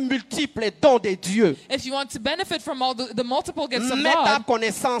ces multiples dons de Dieu, If you want to benefit from all the multiple gifts of mets ta God,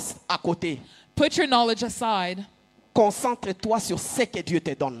 connaissance à côté. put your knowledge aside. Concentre-toi sur ce que Dieu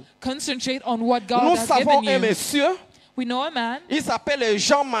te donne. Concentrate on what God Nous has savons given un you. monsieur, We know a man. il s'appelle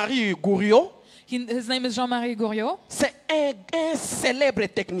Jean-Marie Gouriot. His name is Jean-Marie Goriot. C'est un célèbre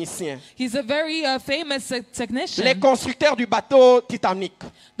technicien. He's a very famous technician. Le constructeur du bateau Titanic.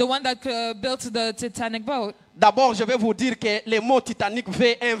 The one that built the Titanic boat. D'abord, je vais vous dire que le mot Titanic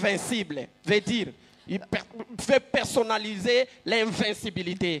veut invincible. Veut dire, il veut personnaliser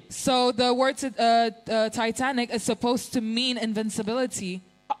l'invincibilité. So the word Titanic is supposed to mean invincibility.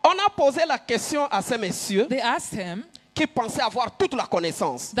 On a posé la question à ce monsieur They asked him qui pensait avoir toute la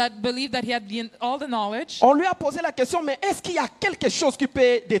connaissance. that believed that he had all the knowledge. On lui a posé la question, mais est-ce qu'il y a quelque chose qui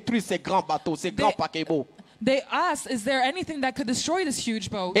peut détruire ces grands bateaux, ces grands paquebots? They asked, is there anything that could destroy this huge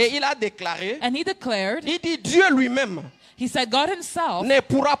boat? Et il a déclaré, And he declared, il dit Dieu lui-même he said, God himself ne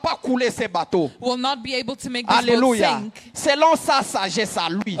pourra pas couler ces bateaux. will not be able to make this boat Alléluia. sink Selon sa sagesse à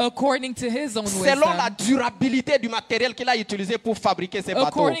lui. according to his own Selon la wisdom, durabilité du matériel qu'il a utilisé pour fabriquer ces bateaux.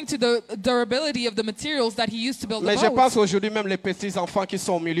 according to the durability of the materials that he used to build Mais the je boat. pense aujourd'hui même les petits enfants qui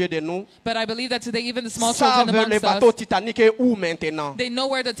sont au milieu de nous But I believe that today even the small savent children le amongst bateau us, Titanic est où maintenant. they know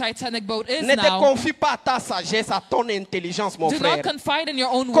where the Titanic boat is Ne te now. confie pas à ta sagesse, à ton intelligence, mon Do frère. not confide in your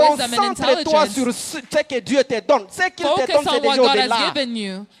own wisdom and Concentre-toi intelligence. sur ce que Dieu te donne. Ce qu'il te Focus donne, c'est on what déjà God has au-delà. given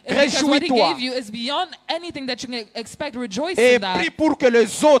you. Because what He Réjouis-toi. gave you is beyond anything that you can expect. Rejoice Et in that. prie pour que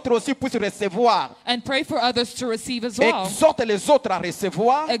les autres aussi puissent recevoir. And pray for others to receive as well. Exhorte les autres à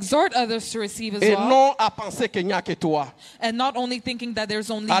recevoir Exhort others to receive as et well. non à penser qu'il n'y a que toi. And not only thinking that there's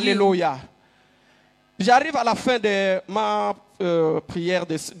only you. Alléluia. J'arrive à la fin de ma prière,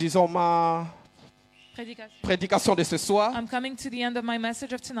 disons ma prédication de ce soir. I'm coming to the end of my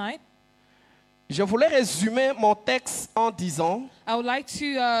message of tonight. Je voulais résumer mon texte en disant, I would like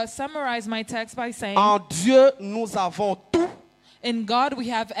to summarize my text by saying, en Dieu, nous avons tout. in God we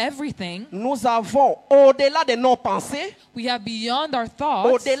have everything. Nous avons au-delà de nos pensées, We have beyond our thoughts,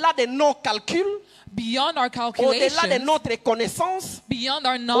 au-delà de nos calculs, beyond our au-delà de calculations, notre connaissance, beyond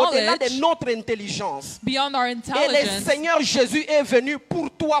our au-delà de knowledge, notre intelligence. beyond our Et le intelligence. Seigneur Jésus est venu pour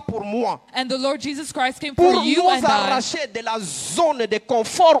toi, pour moi, And the Lord Jesus Christ came pour for you nous and I, arracher de la zone de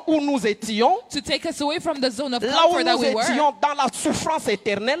confort où nous étions, to take us away from the zone of là où comfort that nous we were, étions dans la souffrance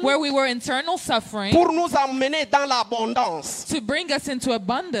éternelle, where we were eternal suffering, pour nous emmener dans l'abondance. to bring us into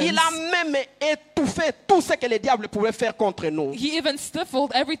abundance. Il a même étouffé tout ce que le diable pouvait faire contre nous. He even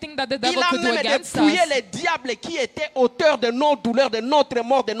stifled everything that the Il devil a could do même against dépouillé us. les diables qui étaient auteurs de nos douleurs, de notre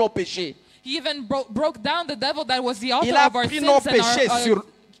mort, de nos péchés. He even broke down the devil that was the author Il a of our pris sins nos and péchés our sur-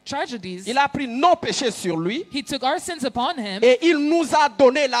 tragedies. Il a pris nos péchés sur lui He took our sins upon him, et il nous a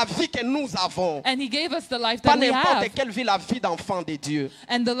donné la vie que nous avons. and he gave us the life Pas that we n'importe have. quelle vie, la vie d'enfant de Dieu.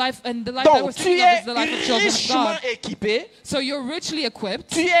 And the life that Donc, we're tu speaking of es is the life of children of richement God. équipé, So you're richly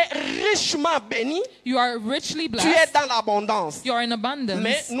equipped. tu es richement béni, You are richly tu es blessed. dans l'abondance. You are in abundance.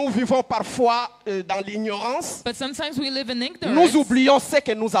 Mais nous vivons parfois dans l'ignorance. But sometimes we live in Nous ignorance. oublions ce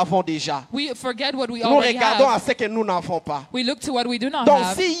que nous avons déjà. We forget what we Nous already regardons à have. ce que nous n'avons pas. We look to what we do not Donc,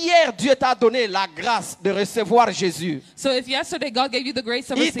 have. si hier Dieu t'a donné la grâce de recevoir Jésus, So if yesterday God gave you the grace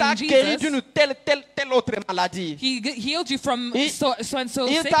of il t'a receiving guéri Jesus, d'une telle autre maladie. He healed you from Il- so and so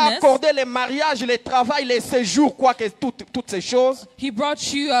Il t'a sickness. accordé le mariage, le travail, les séjours, quoi que toutes ces choses. He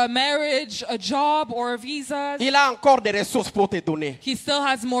brought you a marriage, a job, or a visa. Il a encore des ressources pour te donner. He still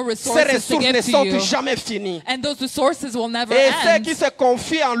has more Ces resources to ressources ne give to sont you. jamais finies. And those resources will never Et ceux end. qui se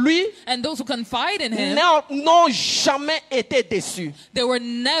confient en lui And those who confide in him, n'ont jamais été déçus. they were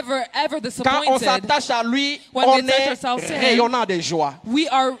never ever Quand on disappointed. s'attache à lui, When on we attach est ourselves to him, rayonnant de joie. We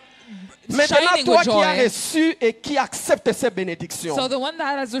are Maintenant, shining toi with qui as joy. reçu et qui accepte ces bénédictions, So the one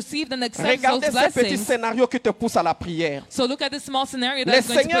that has received and accepts regardez those ce petit blessings. scénario qui te pousse à la prière. So look at this small scenario Le that's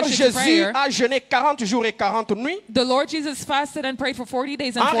going to Seigneur push you to Jésus prayer. a jeûné 40 jours et 40 nuits. The Lord Jesus fasted and prayed for 40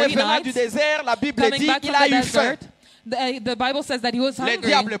 days and En 40 revenant du nights. désert, la Bible Coming dit back qu'il from a the eu faim. desert, the Bible says that he was Le hungry.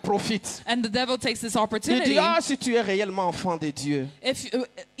 diable profite. And the devil takes this Il opportunity. dit, ah, si tu es réellement enfant de Dieu,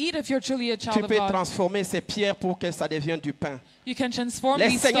 Eat if you're truly a tu child of peux God. transformer ces pierres pour que ça devienne du pain. You can transform Le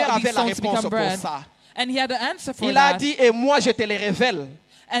these Seigneur avait la stones to réponse become pour bread. ça. And he had an answer for Il a that. dit, et moi je te les révèle,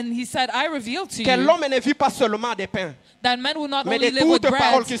 And he said, I reveal to que you l'homme ne vit pas seulement de pain, that man will not mais only de live with toute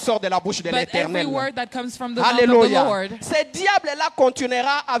parole bread, qui sort de la bouche de but every l'Éternel. word that comes from the mouth of the Alléluia. Lord. Ce diable-là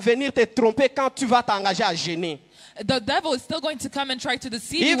continuera à venir te tromper quand tu vas t'engager à jeûner. The devil is still going to come and try to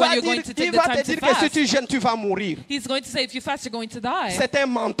deceive Il you va when you're going to il take the va time te to dire que si fast. tu jeûnes, tu vas mourir. He's going to say, if you fast, you're going to die. C'est un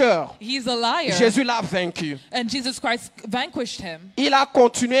menteur. He's a liar. Jésus l'a vaincu. And Jesus Christ vanquished him. Il a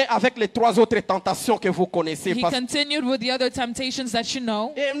continué avec les 3 autres tentations que vous connaissez. He continued with the other temptations that you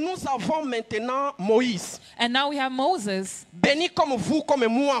know. Et nous avons maintenant Moïse, And now we have Moses, béni comme vous, comme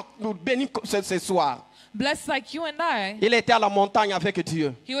moi, béni ce soir. blessed like you and I. Il était à la montagne avec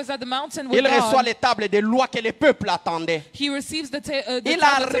Dieu. He was at the mountain with Il reçoit God. les tables de loi que le peuple attendait. He receives the Il tablets of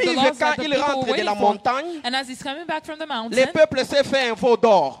the arrive laws quand that the il people rentre were de la waiting for. montagne. And as he's coming back from the Le mountain, peuple s'est fait un veau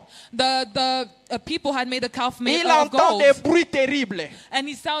d'or. the people had made a calf made Il of entend gold. des bruits terribles. And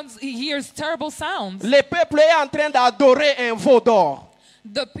he hears terrible sounds. Le peuple est en train d'adorer un veau d'or.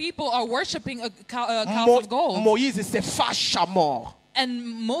 The people are worshiping a calf of gold. Moïse se fâche à mort. And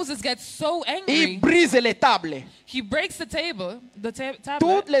Moses gets so Il angry. brise les tables. He breaks the table, tablet.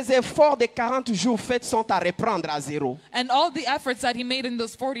 Tous les efforts de 40 jours faits sont à reprendre à zéro. And all the efforts that he made in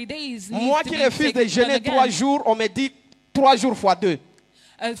those 40 days Moi needs to qui be refuse de taken jeûner again. 3 jours, on me dit 3 jours fois 2.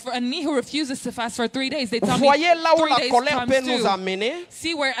 And me who refuses to fast for 3 days, they tell Voyez me là où 3 la days colère times peut nous 2. amener.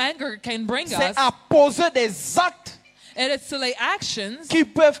 See where anger can bring C'est us. à poser des actes It is to lay actions qui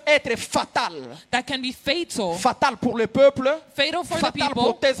peuvent être fatales. that can be fatal. Fatal pour le peuple, Fatal for the fatal people.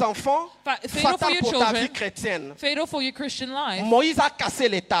 pour tes enfants, Fatal for fatal your pour ta children. vie chrétienne. Fatal for your Christian life. Moïse a cassé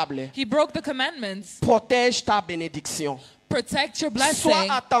les tables. He broke the commandments. Protège ta bénédiction. Protect your Sois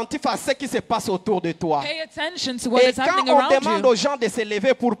blessing. attentif à ce qui se passe autour de toi. Pay attention to what Et is quand happening on around demande you. aux gens de se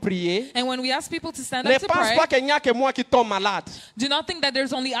lever pour prier, And when we ask people to stand ne up to pense pray, pas qu'il n'y a que moi qui tombe malade. do not think that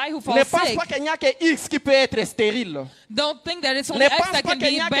there's only I who fall Ne pense sick. pas qu'il n'y a que X qui peut être stérile. Don't think that it's only Ne X pense that pas can qu'il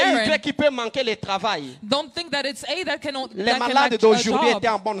n'y be a que Y barren. qui peut manquer le travail. Don't think that it's A that can Les that can malades lack a d'aujourd'hui job. étaient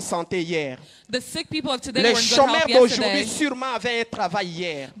en bonne santé hier. The sick people of today Les were in good chômeurs health d'aujourd'hui yesterday. sûrement avaient un travail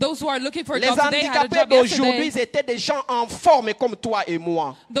hier. Those who are looking for a Les job today had a handicapés job d'aujourd'hui yesterday. étaient des gens en forme comme toi et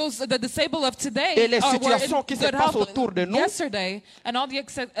moi. The disabled of today Et les were situations in qui se good passent health autour de nous yesterday, and all the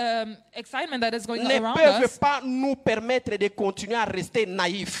excitement that is going ne around peuvent us pas nous permettre de continuer à rester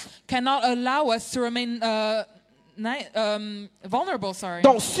naïfs. cannot allow us to remain vulnerable. Sorry.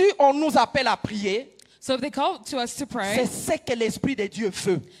 Donc si on nous appelle à prier, So if they call to us to c'est pray, ce que l'Esprit de Dieu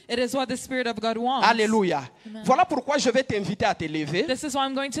veut. it is what the Spirit of God wants. Alléluia. Voilà pourquoi je vais t'inviter à te lever. This is why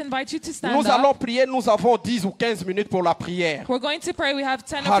I'm going to invite you to stand Nous up. allons prier, nous avons 10 ou 15 minutes pour la prière. We're going to pray. We have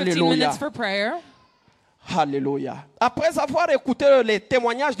 10 or 15 Hallelujah. minutes for prayer. Alléluia. Après avoir écouté les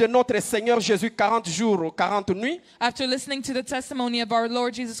témoignages de notre Seigneur Jésus 40 jours, 40 nuits, After listening to the testimony of our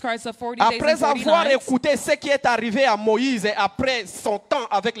Lord Jesus Christ of 40 days and après 40 avoir nights, écouté ce qui est arrivé à Moïse après son temps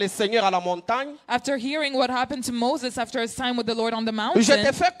avec le Seigneur à la montagne, after hearing what happened to Moses after his time with the Lord on the je te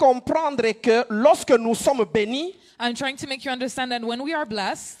mountain, fais comprendre que lorsque nous sommes bénis, I'm trying to make you understand that when we are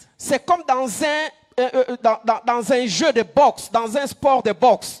blessed, c'est comme dans un jeu de boxe, dans un sport de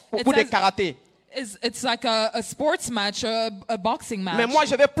boxe ou de karaté. it's like a sports match, a boxing match. Mais moi,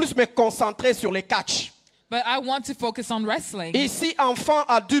 je vais plus me concentrer sur les catchs. But I want to focus on wrestling. Ici, enfants,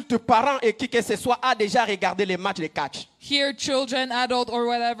 adultes, parents et qui que ce soit a déjà regardé les matchs de catch. Here, children, adult, or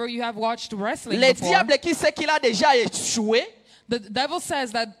whatever, you have watched wrestling Le before. diable qui sait qu'il a déjà échoué, The devil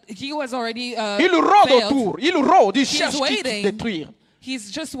says that he was already il rôde failed. autour, il rôde, il He cherche is qui waiting. détruire.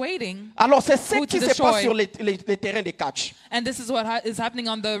 He's just waiting. Alors c'est ce Who qui to se destroy. passe sur les terrains de catch. And this is what is happening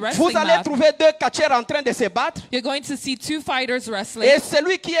on the Vous wrestling allez mat. trouver deux catcheurs en train de se battre. You're going to see two fighters wrestling. Et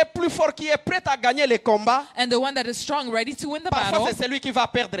celui qui est plus fort, qui est prêt à gagner le combat, And the one that is strong, ready to win the parfois battle, c'est celui qui va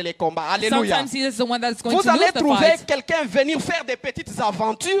perdre le combat. Alléluia. sometimes he is the one that's going Vous to allez lose the trouver fight. quelqu'un venir faire des petites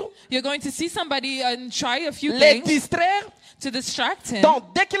aventures, You're going to see somebody try a few les things distraire. to distract him.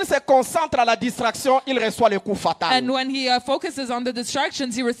 Donc dès qu'il se concentre à la distraction, il reçoit le coup fatal. And when he focuses on the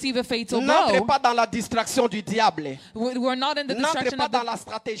distractions, he receives a fatal N'entrez blow. pas dans la distraction du diable. We're not in the N'entrez distraction pas of dans the... la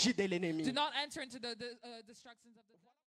stratégie de Do l'ennemi. not enter into the distractions of the...